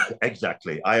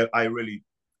 Exactly. I really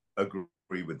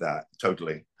agree with that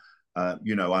totally.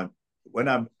 You know, I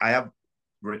have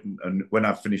written and when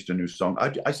I've finished a new song,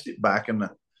 I sit back and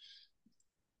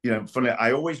you know, funny,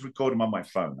 I always record them on my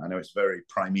phone. I know it's very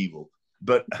primeval,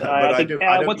 but but I think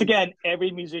I don't once use. again, every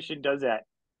musician does that.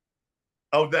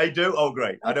 Oh, they do. Oh,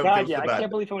 great. I Oh don't God, feel yeah, so I bad.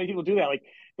 can't believe so many people do that. Like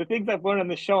the things I've learned on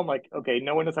the show, I'm like, okay,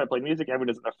 no one knows how to play music. Everyone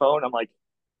does it on their phone. I'm like,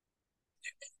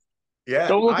 Yeah,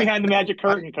 don't look behind the magic I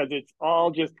curtain because it's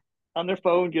all just on their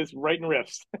phone, just writing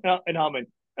riffs and humming.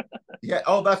 yeah.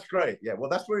 Oh, that's great. Yeah. Well,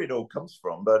 that's where it all comes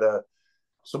from. But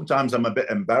sometimes I'm a bit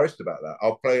embarrassed about that.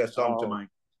 I'll play a song to Oh, my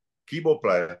keyboard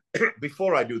player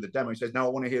before I do the demo. He says, "No, I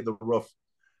want to hear the rough,"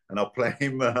 and I'll play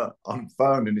him on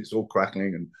phone, and it's all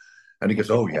crackling, and he goes,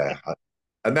 "Oh yeah,"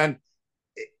 and then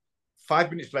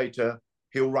 5 minutes later,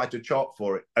 he'll write a chart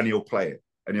for it, and he'll play it,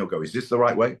 and he'll go, "Is this the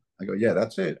right way?" I go, "Yeah,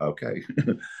 that's it. Okay,"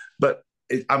 but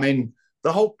I mean,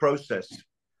 the whole process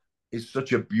is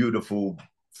such a beautiful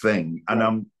thing, and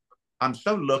right. I'm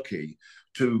so lucky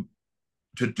to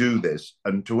do this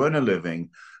and to earn a living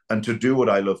and to do what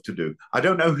I love to do. I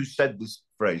don't know who said this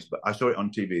phrase, but I saw it on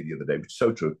TV the other day, which is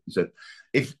so true. He said,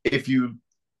 if you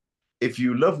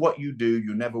love what you do,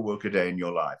 you never work a day in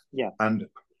your life. Yeah. And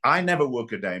I never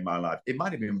work a day in my life. It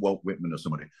might have been Walt Whitman or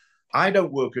somebody. I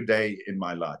don't work a day in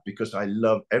my life because I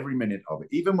love every minute of it.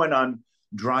 Even when I'm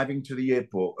driving to the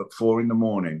airport at 4 in the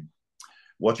morning,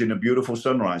 watching a beautiful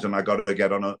sunrise, and I got to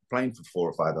get on a plane for 4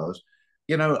 or 5 hours,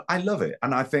 you know, I love it.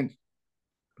 And I think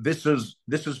this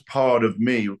is part of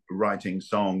me writing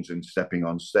songs and stepping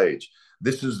on stage.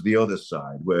 This is the other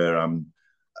side where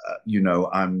you know,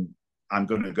 I'm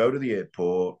going to go to the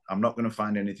airport. I'm not going to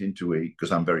find anything to eat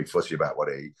because I'm very fussy about what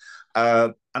I eat,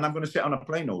 and I'm going to sit on a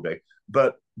plane all day.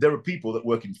 But there are people that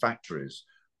work in factories,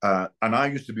 and I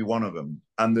used to be one of them,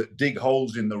 and that dig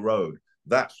holes in the road.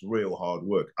 That's real hard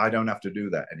work. I don't have to do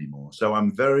that anymore. So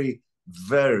I'm very,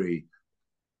 very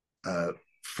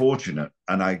fortunate,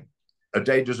 and a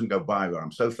day doesn't go by where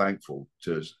I'm so thankful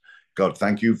to God.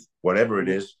 Thank you, whatever it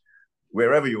is.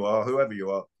 wherever you are, whoever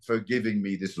you are, for giving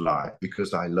me this live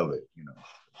because I love it. You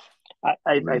know,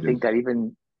 I really do. think that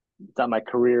even it's not my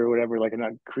career or whatever, like I'm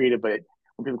not creative, but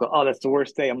when people go, "Oh, that's the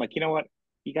worst day," I'm like, you know what?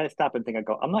 You got to stop and think. I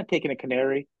go, I'm not taking a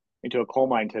canary into a coal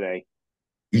mine today.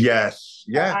 Yes,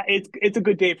 yeah. It's a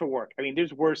good day for work. I mean,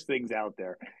 there's worse things out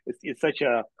there. It's such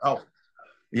a Oh,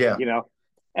 yeah, you know.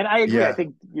 And I agree. I yeah.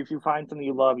 think if you find something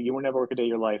you love, you will never work a day of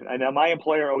your life. And my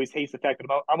employer always hates the fact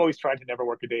that I'm always trying to never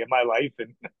work a day of my life,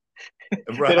 and they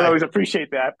don't Right. always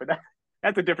appreciate that. But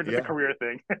that's a different, just a Yeah, career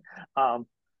thing.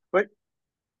 But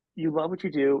you love what you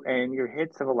do, and your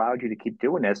hits have allowed you to keep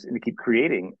doing this and to keep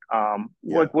creating. yeah.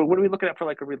 What are we looking at for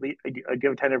like a release? Do you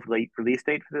have a tentative release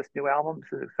date for this new album?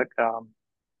 So it's like,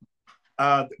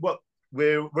 Well,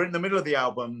 we're in the middle of the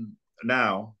album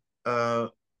now.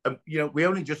 You know, we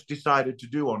only just decided to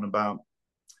do one about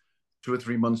 2 or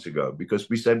 3 months ago because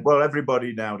we said, well,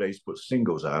 everybody nowadays puts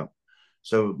singles out,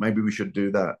 so maybe we should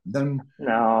do that. Then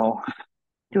no,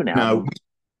 do an no, album.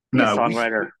 Be a no,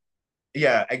 songwriter.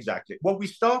 yeah, exactly. Well, we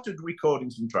started recording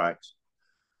some tracks,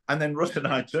 and then Russ and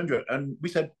I turned to it and we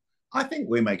said, I think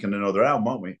we're making another album,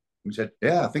 aren't we? We said,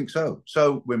 yeah, I think so.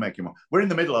 So we're making one. We're in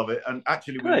the middle of it, and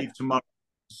actually, we Good. leave tomorrow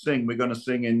to sing. We're going to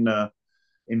sing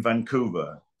in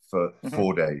Vancouver for Mm-hmm.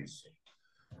 4 days.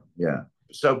 Yeah.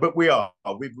 So, but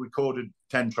we've recorded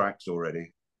 10 tracks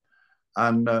already,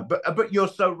 and but you're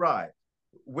so right.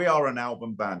 We are an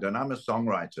album band, and I'm a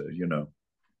songwriter. You know,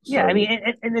 Yeah, I so mean,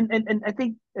 and I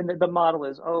think and the model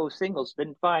is, oh, singles.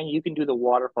 Then fine, you can do the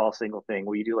waterfall single thing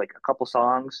where you do like a couple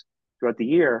songs throughout the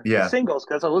year as yeah, singles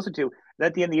because I listen to. And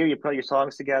at the end of the year, you put your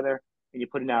songs together and you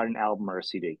put it out an album or a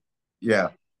CD. yeah,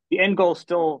 The end goal is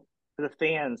still for the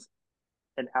fans,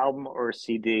 an album or a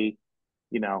CD,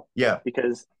 yeah.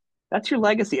 because that's your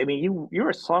legacy. I mean, you're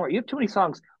a songwriter. You have too many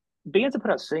songs. Bands that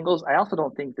put out singles, I also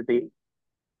don't think that they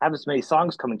have as many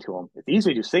songs coming to them. It's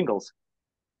easy to do singles,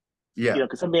 Yeah,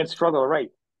 because some bands struggle. Right?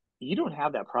 You don't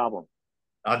have that problem.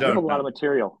 I You have a don't lot of know.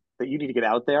 material that you need to get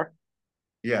out there.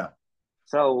 Yeah,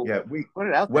 So yeah. We put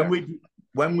it out when there. we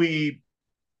when we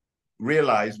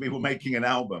realized we were making an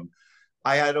album,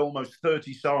 I had almost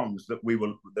 30 songs that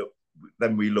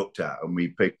then we looked at and we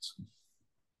picked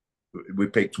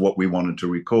what we wanted to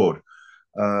record.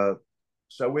 Uh,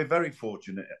 so we're very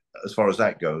fortunate as far as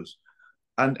that goes.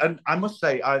 And I must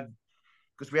say, I've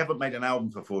because we haven't made an album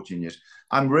for 14 years,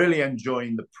 I'm really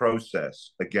enjoying the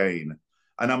process again,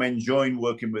 and I'm enjoying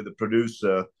working with a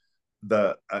producer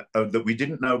that we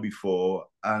didn't know before,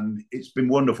 and it's been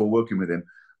wonderful working with him.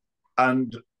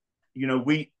 And you know,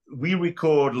 we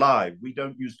record live. We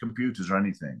don't use computers or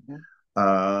anything.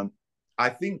 Yeah. I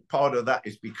think part of that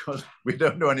is because we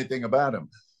don't know anything about them.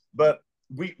 But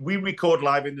we record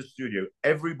live in the studio.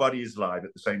 Everybody is live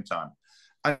at the same time.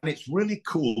 And it's really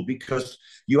cool because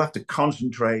you have to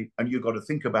concentrate and you've got to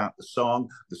think about the song,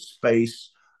 the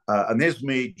space. And there's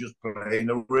me just playing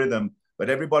the rhythm, but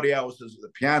everybody else is the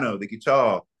piano, the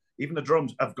guitar, even the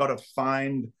drums have got to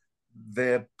find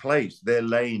their place, their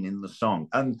lane in the song.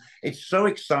 And it's so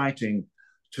exciting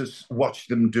to watch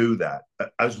them do that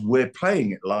as we're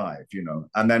playing it live, you know.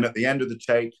 And then at the end of the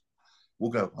take,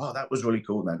 we'll go, oh, that was really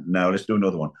cool. Then now let's do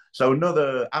another one. So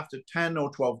after 10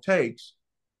 or 12 takes,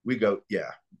 we go,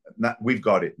 yeah, we've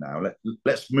got it now.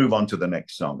 Let's move on to the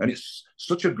next song. And it's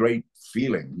such a great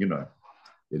feeling, you know.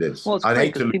 It is. Well, it's I great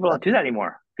hate because to. people don't do that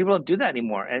anymore. People don't do that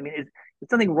anymore. I mean,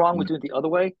 it's nothing wrong with doing it the other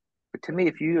way, but to me,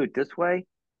 if you do it this way,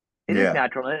 it is Yeah,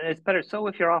 natural and it's better. So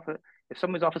if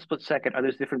someone's off a split second, or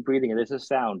there's different breathing, or there's a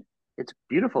sound, it's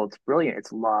beautiful. It's brilliant.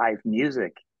 It's live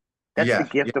music. That's the yeah,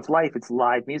 yeah, gift of life. It's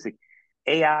live music.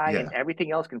 AI and yeah,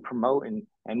 everything else can promote and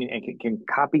can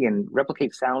copy and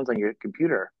replicate sounds on your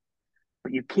computer,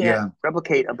 but you can't yeah.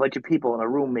 replicate a bunch of people in a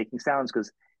room making sounds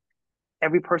because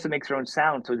every person makes their own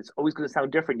sound, so it's always going to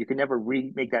sound different. You can never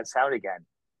remake that sound again.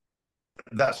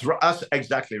 That's right. That's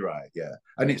exactly right. Yeah,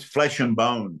 and it's flesh and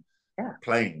bone Yeah,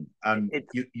 playing, and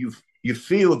it's you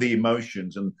feel the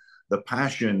emotions and the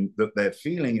passion that they're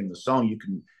feeling in the song.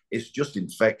 It's just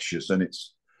infectious, and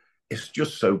it's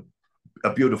just so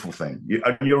a beautiful thing.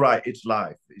 And you're right. It's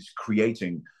life. It's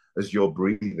creating as you're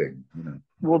breathing. You know.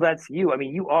 well, that's you. I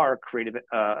mean, you are creative.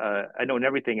 I know in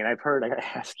everything, and I've heard. I got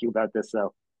to ask you about this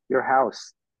though. Your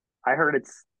house, I heard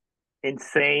it's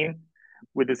insane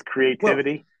with its Well,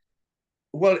 creativity.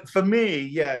 well, for me,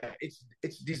 yeah,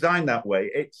 it's designed that way.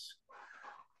 It's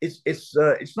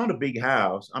not a big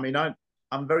house. I mean,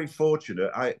 I'm very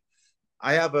fortunate.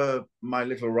 I have my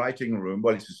little writing room.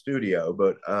 Well, it's a studio,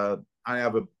 but I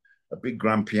have a big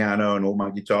grand piano and all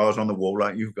my guitars on the wall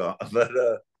like you've got. But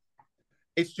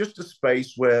it's just a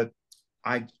space where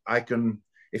I can,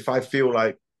 if I feel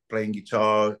like playing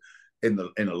guitar, in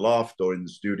a loft or in the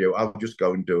studio, I'll just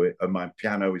go and do it. And my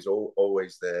piano is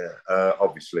always there,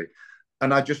 obviously.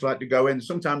 And I just like to go in.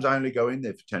 Sometimes I only go in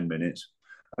there for 10 minutes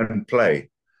and play.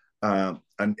 And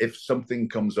if something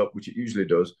comes up, which it usually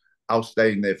does, I'll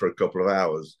stay in there for a couple of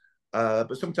hours.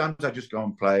 But sometimes I just go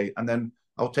and play, and then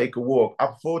I'll take a walk.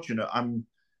 I'm fortunate. I'm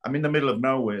in the middle of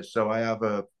nowhere, so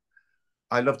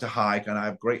I love to hike, and I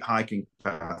have great hiking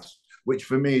paths, which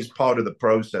for me is part of the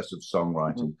process of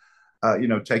songwriting.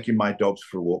 Taking my dogs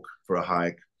for a walk, for a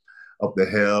hike up the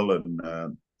hill,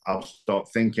 and I'll start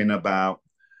thinking about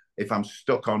if I'm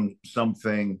stuck on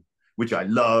something which I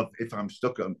love. If I'm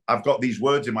stuck on, I've got these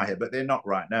words in my head, but they're not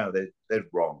right now. They're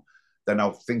wrong. Then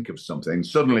I'll think of something.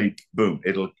 Suddenly, boom,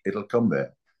 it'll come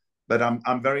there. But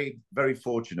I'm very, very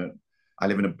fortunate. I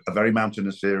live in a very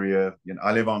mountainous area.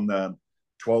 I live on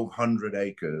 1,200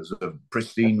 acres of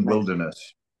pristine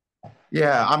wilderness.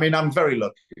 Yeah, I mean, I'm very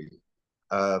lucky.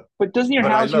 But doesn't your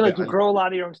house, you grow a lot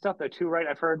of your own stuff though too, right?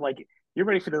 I've heard like you're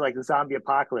ready for the zombie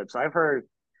apocalypse. I've heard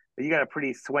that you got a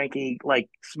pretty swanky, like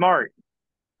smart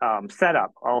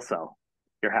setup also,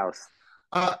 your house.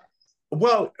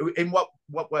 Well, in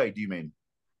what way do you mean?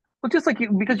 Well, just like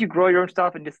because you grow your own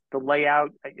stuff and just the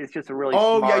layout is just a really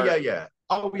smart. Yeah.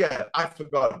 Oh yeah, I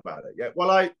forgot about it. Yeah.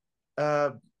 Well,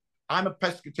 I'm a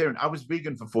pescatarian. I was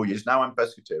vegan for 4 years. Now I'm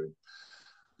pescatarian,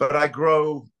 but I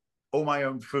grow all my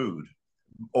own food,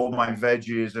 all my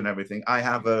veggies and everything.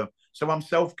 So I'm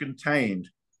self-contained.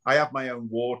 I have my own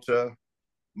water,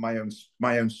 my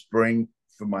own spring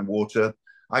for my water.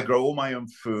 I grow all my own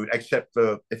food, except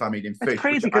for if I'm eating fish. It's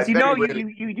crazy because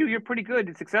you're pretty good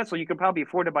and successful. You could probably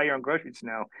afford to buy your own groceries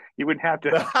now. You wouldn't have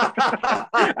to.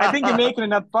 I think you're making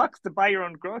enough bucks to buy your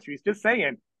own groceries. Just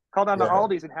saying. Call down to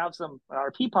Aldi's and have some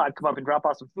our Peapod come up and drop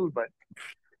off some food. But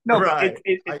no, right.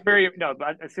 It's very no.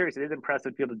 But seriously, it's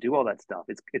impressive to be able to do all that stuff.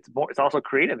 It's also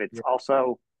creative. It's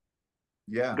also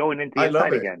going into the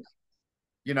inside again.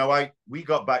 We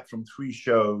got back from 3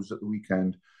 shows at the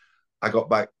weekend. I got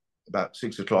back about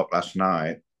 6 o'clock last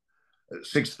night. At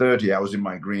 6:30, I was in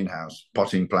my greenhouse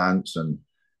potting plants and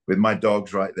with my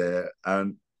dogs right there.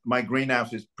 And my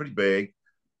greenhouse is pretty big,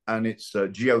 and it's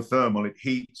geothermal. It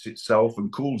heats itself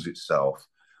and cools itself,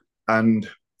 and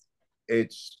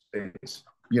it's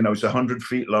 100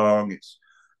 feet long. It's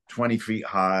 20 feet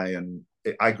high, and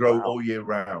I grow all year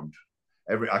round.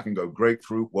 I can go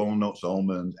grapefruit, walnuts,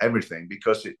 almonds, everything,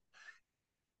 because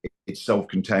it's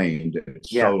self-contained. It's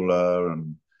solar,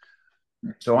 and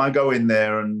so I go in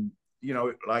there, and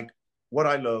like what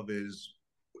I love is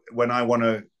when I want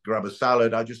to grab a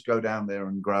salad, I just go down there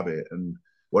and grab it, and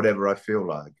whatever I feel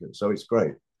like. So it's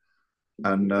great,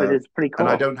 and it's pretty cool.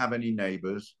 And I don't have any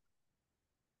neighbors.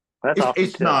 That's awesome.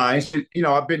 It's nice.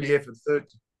 I've been here for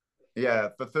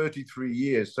 33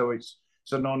 years, so it's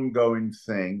an ongoing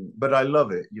thing. But I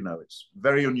love it. It's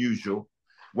very unusual.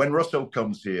 When Russell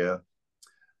comes here,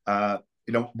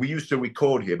 we used to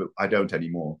record here, but I don't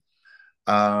anymore.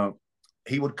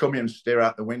 He would come in and stare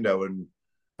out the window and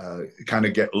kind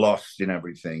of get lost in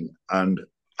everything. And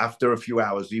after a few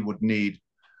hours, he would need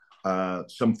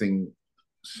something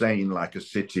sane like a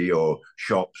city or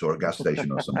shops or a gas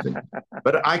station or something.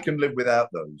 But I can live without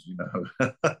those,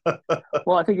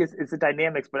 Well, I think it's the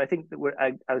dynamics, but I think that what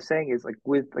I was saying is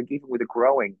even with the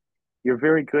growing, you're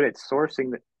very good at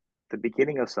sourcing the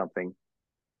beginning of something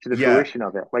to the fruition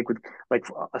of it, like with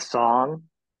a song,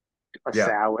 a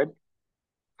salad,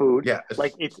 food. Yeah,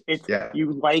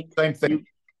 you like same thing.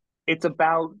 It's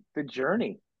about the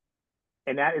journey,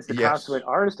 and that is the consummate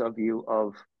artist of you.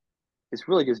 It's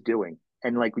really just doing.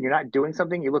 And like when you're not doing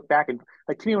something, you look back and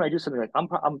like to me when I do something like I'm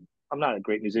not a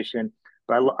great musician,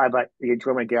 but I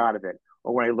enjoy when I get out of it,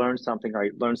 or when I learn something, or I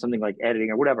learn something like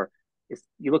editing or whatever.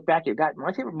 You look back,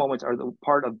 my favorite moments are the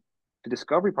part of the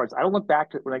discovery parts. I don't look back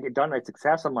to when I get done my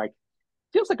success. I'm like,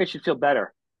 feels like I should feel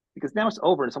better because now it's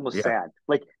over and it's almost sad.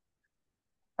 Like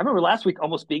I remember last week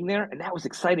almost being there, and that was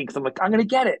exciting because I'm like, I'm gonna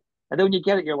get it. And then when you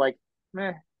get it, you're like,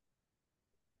 meh,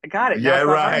 I got it. Now it's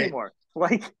not hard anymore.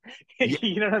 Like,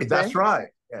 you know what I'm saying? That's right.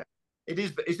 Yeah, it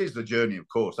is the journey, of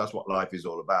course. That's what life is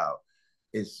all about.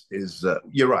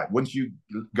 You're right. Once you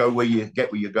go where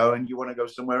you're going, you want to go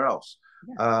somewhere else.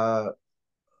 Yeah.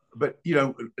 But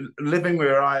living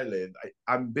where I live,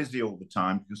 I'm busy all the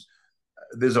time because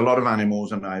there's a lot of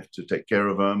animals, and I have to take care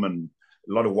of them, and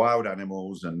a lot of wild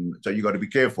animals, and so you got to be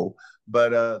careful.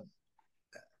 But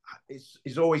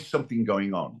it's always something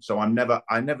going on. So I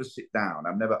never sit down.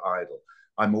 I'm never idle.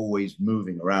 I'm always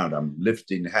moving around. I'm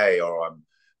lifting hay, or I'm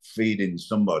feeding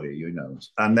somebody,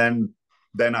 and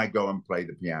then I go and play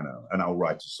the piano and I'll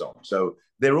write a song. So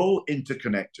they're all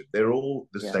interconnected. They're all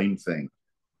the same thing.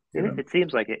 It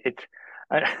seems like it.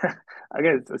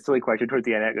 Again, it's a silly question towards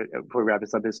the end before we wrap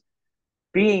this up. Is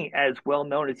being as well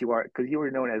known as you are, because you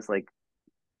were known as like,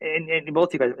 and both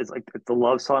of you guys is like the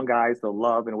love song guys, the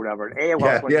love and whatever. And I also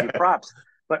Yeah, want to give you yeah, props,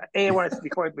 but I want to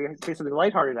before I say something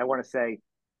lighthearted, I want to say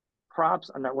props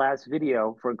on that last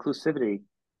video for inclusivity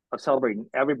of celebrating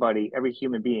everybody, every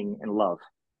human being in love.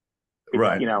 It's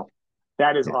right.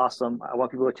 that is Yeah. awesome. I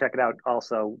want people to check it out.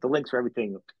 Also, the links for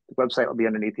everything, the website will be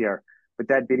underneath here. But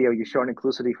that video, you're showing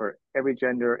inclusivity for every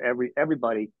gender,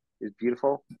 everybody is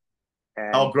beautiful.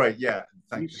 Oh, And great. Yeah.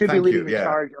 you should be Thank you. leading the Yeah.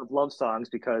 charge of love songs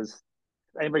because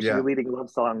anybody should be Yeah. leading love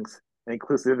songs and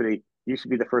inclusivity. You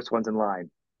should be the first ones in line.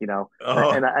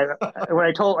 Oh, When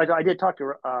I did talk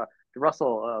to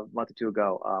Russell a month or two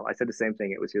ago. I said the same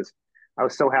thing. It was just I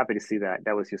was so happy to see that.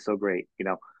 That was just so great.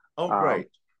 oh, Um, great.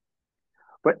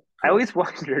 but I Cool. always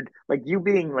wondered, like you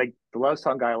being like the love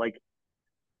song guy, like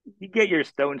you get your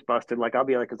stones busted. Like I'll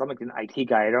be like, because I'm like an IT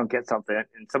guy, I don't get something,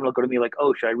 and someone will go to me like,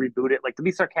 "Oh, should I reboot it?" Like to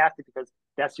be sarcastic because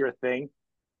that's your thing.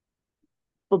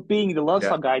 But being the love Yeah.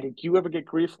 song guy, did you ever get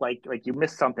grief like you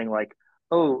missed something like,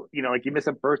 oh, like you miss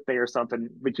a birthday or something,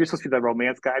 but you're supposed to be the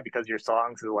romance guy because your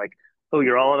songs are like, oh,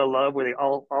 you're all out of love, were they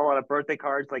all out of birthday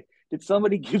cards? Like, did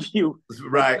somebody give you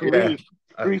like Right. Yeah.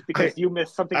 grief I because you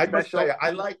missed something I must say special?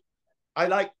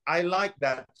 I like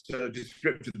that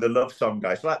description of the love song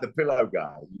guy. It's like the pillow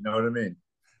guy. You know what I mean?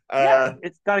 Yeah, Uh,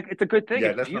 it's a good thing. yeah.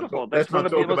 It's beautiful. Let's That's one not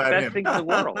of the talk most about best him. things in the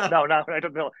world. No, no, I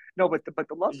don't know. No, but the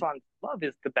love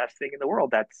is the best thing in the world.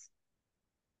 That's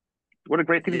what a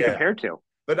great thing to be Yeah. compared to.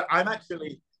 But I'm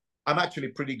actually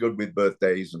pretty good with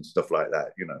birthdays and stuff like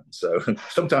that. So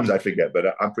sometimes I forget,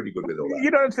 but I'm pretty good with all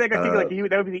You know what I'm saying? I that. think like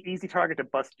that would be the easy target to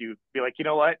bust you. Be like, you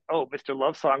know what? Oh, Mr.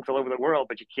 Love songs all over the world,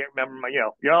 but you can't remember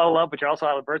you're all in love, but you're also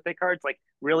out of birthday cards. Like,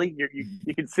 really?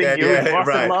 You can sing Yeah, "You're yeah, Lost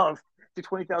in right. Love" to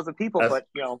 20,000 people, That's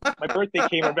but my birthday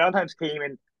came or Valentine's came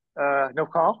and no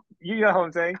call. You know what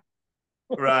I'm saying?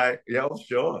 right. Yeah, oh,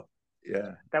 sure.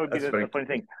 Yeah, That would be that's the very funny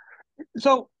cool. thing.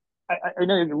 So I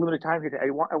know you're limited time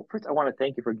here. First, I want to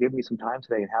thank you for giving me some time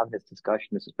today and having this discussion.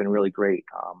 This has been really great.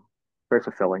 Very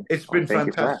fulfilling. It's I want been to thank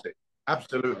you for that. fantastic.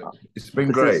 Absolutely, it's been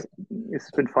This great. is this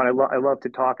has been fun. I love to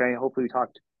talk. I hopefully we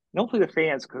talked. And hopefully the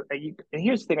fans. And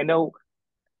here's the thing. I know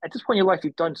at this point in your life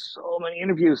you've done so many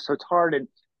interviews, so it's hard. And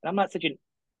I'm not such a sit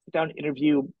down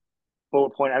interview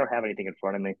bullet point. I don't have anything in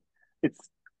front of me. It's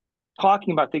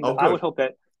talking about things. Oh, I would good. hope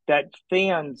that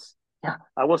fans. Yeah,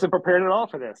 I wasn't prepared at all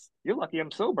for this. You're lucky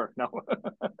I'm sober. No,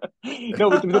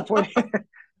 no. But the point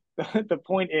the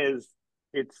point is,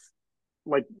 it's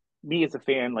like me as a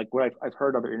fan, like what I've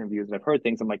heard other interviews and I've heard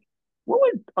things. I'm like, what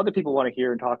would other people want to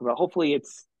hear and talk about? Hopefully,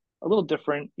 it's a little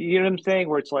different. You know what I'm saying?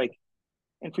 Where it's like,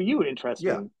 and for you, it interests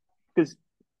Yeah, me because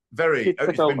very. it's like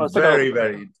It's been it's like a. very,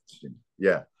 very interesting.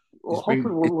 Yeah, Well, it's hopefully,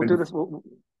 been. we'll, It's we'll do been. this.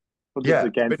 We'll do this Yeah, it's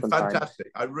again been sometime.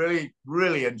 fantastic. I really,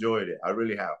 really enjoyed it. I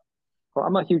really have. Well,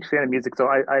 I'm a huge fan of music, so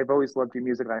I've always loved your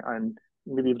music on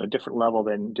maybe even a different level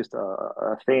than just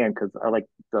a fan because I like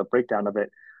the breakdown of it.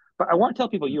 But I want to tell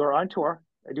people you are on tour.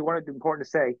 I do want it important to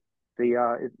say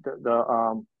the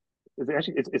it's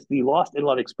actually it's the Lost in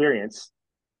Love experience.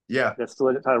 Yeah, That's still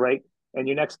the title, right? And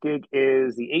your next gig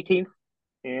is the 18th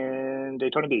in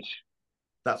Daytona Beach.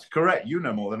 that's correct. You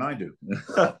know more than I do.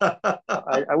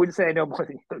 I wouldn't say I know more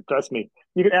than you. Trust me.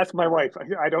 You can ask my wife.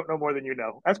 I don't know more than you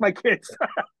know. Ask my kids.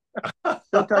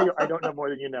 They'll tell you I don't know more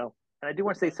than you know. And I do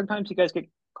want to say sometimes you guys get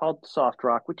called soft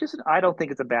rock, which isn't. I don't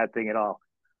think it's a bad thing at all.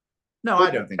 No, But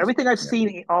I don't think so. everything I've Yeah.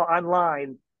 seen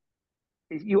online,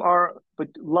 you are. But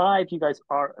live, you guys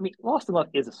are. I mean, Lost in Love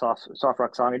is a soft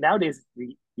rock song, and nowadays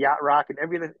the yacht rock and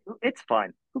everything. It's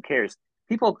fun. Who cares?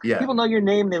 Yeah, People know your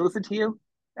name. They listen to you.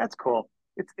 That's cool.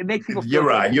 It makes people feel you're good.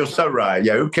 right. You're so right.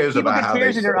 Yeah, who cares People about get how they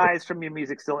tears in say their it? eyes from your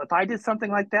music still. If I did something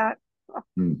like that,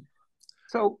 Hmm.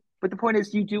 so, but the point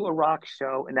is, you do a rock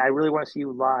show, and I really want to see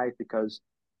you live because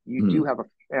you do Hmm. have a.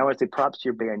 And I want to say props to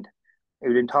your band. We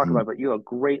didn't talk Hmm. about it, but you have a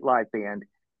great live band,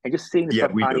 and just seeing the Yeah,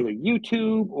 stuff we on do. either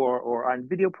YouTube or on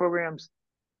video programs,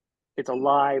 it's a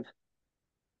live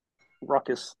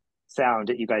ruckus sound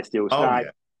that you guys do. It's Oh not. yeah,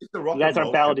 it's a You rock guys and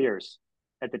aren't roll show. balladeers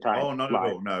at the time Oh, not at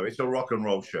live, all. No, it's a rock and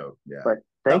roll show. Yeah, but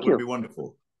that thank would be you.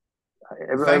 wonderful.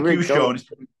 I Thank really you, don't. Sean. It's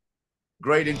been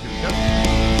great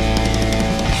interview.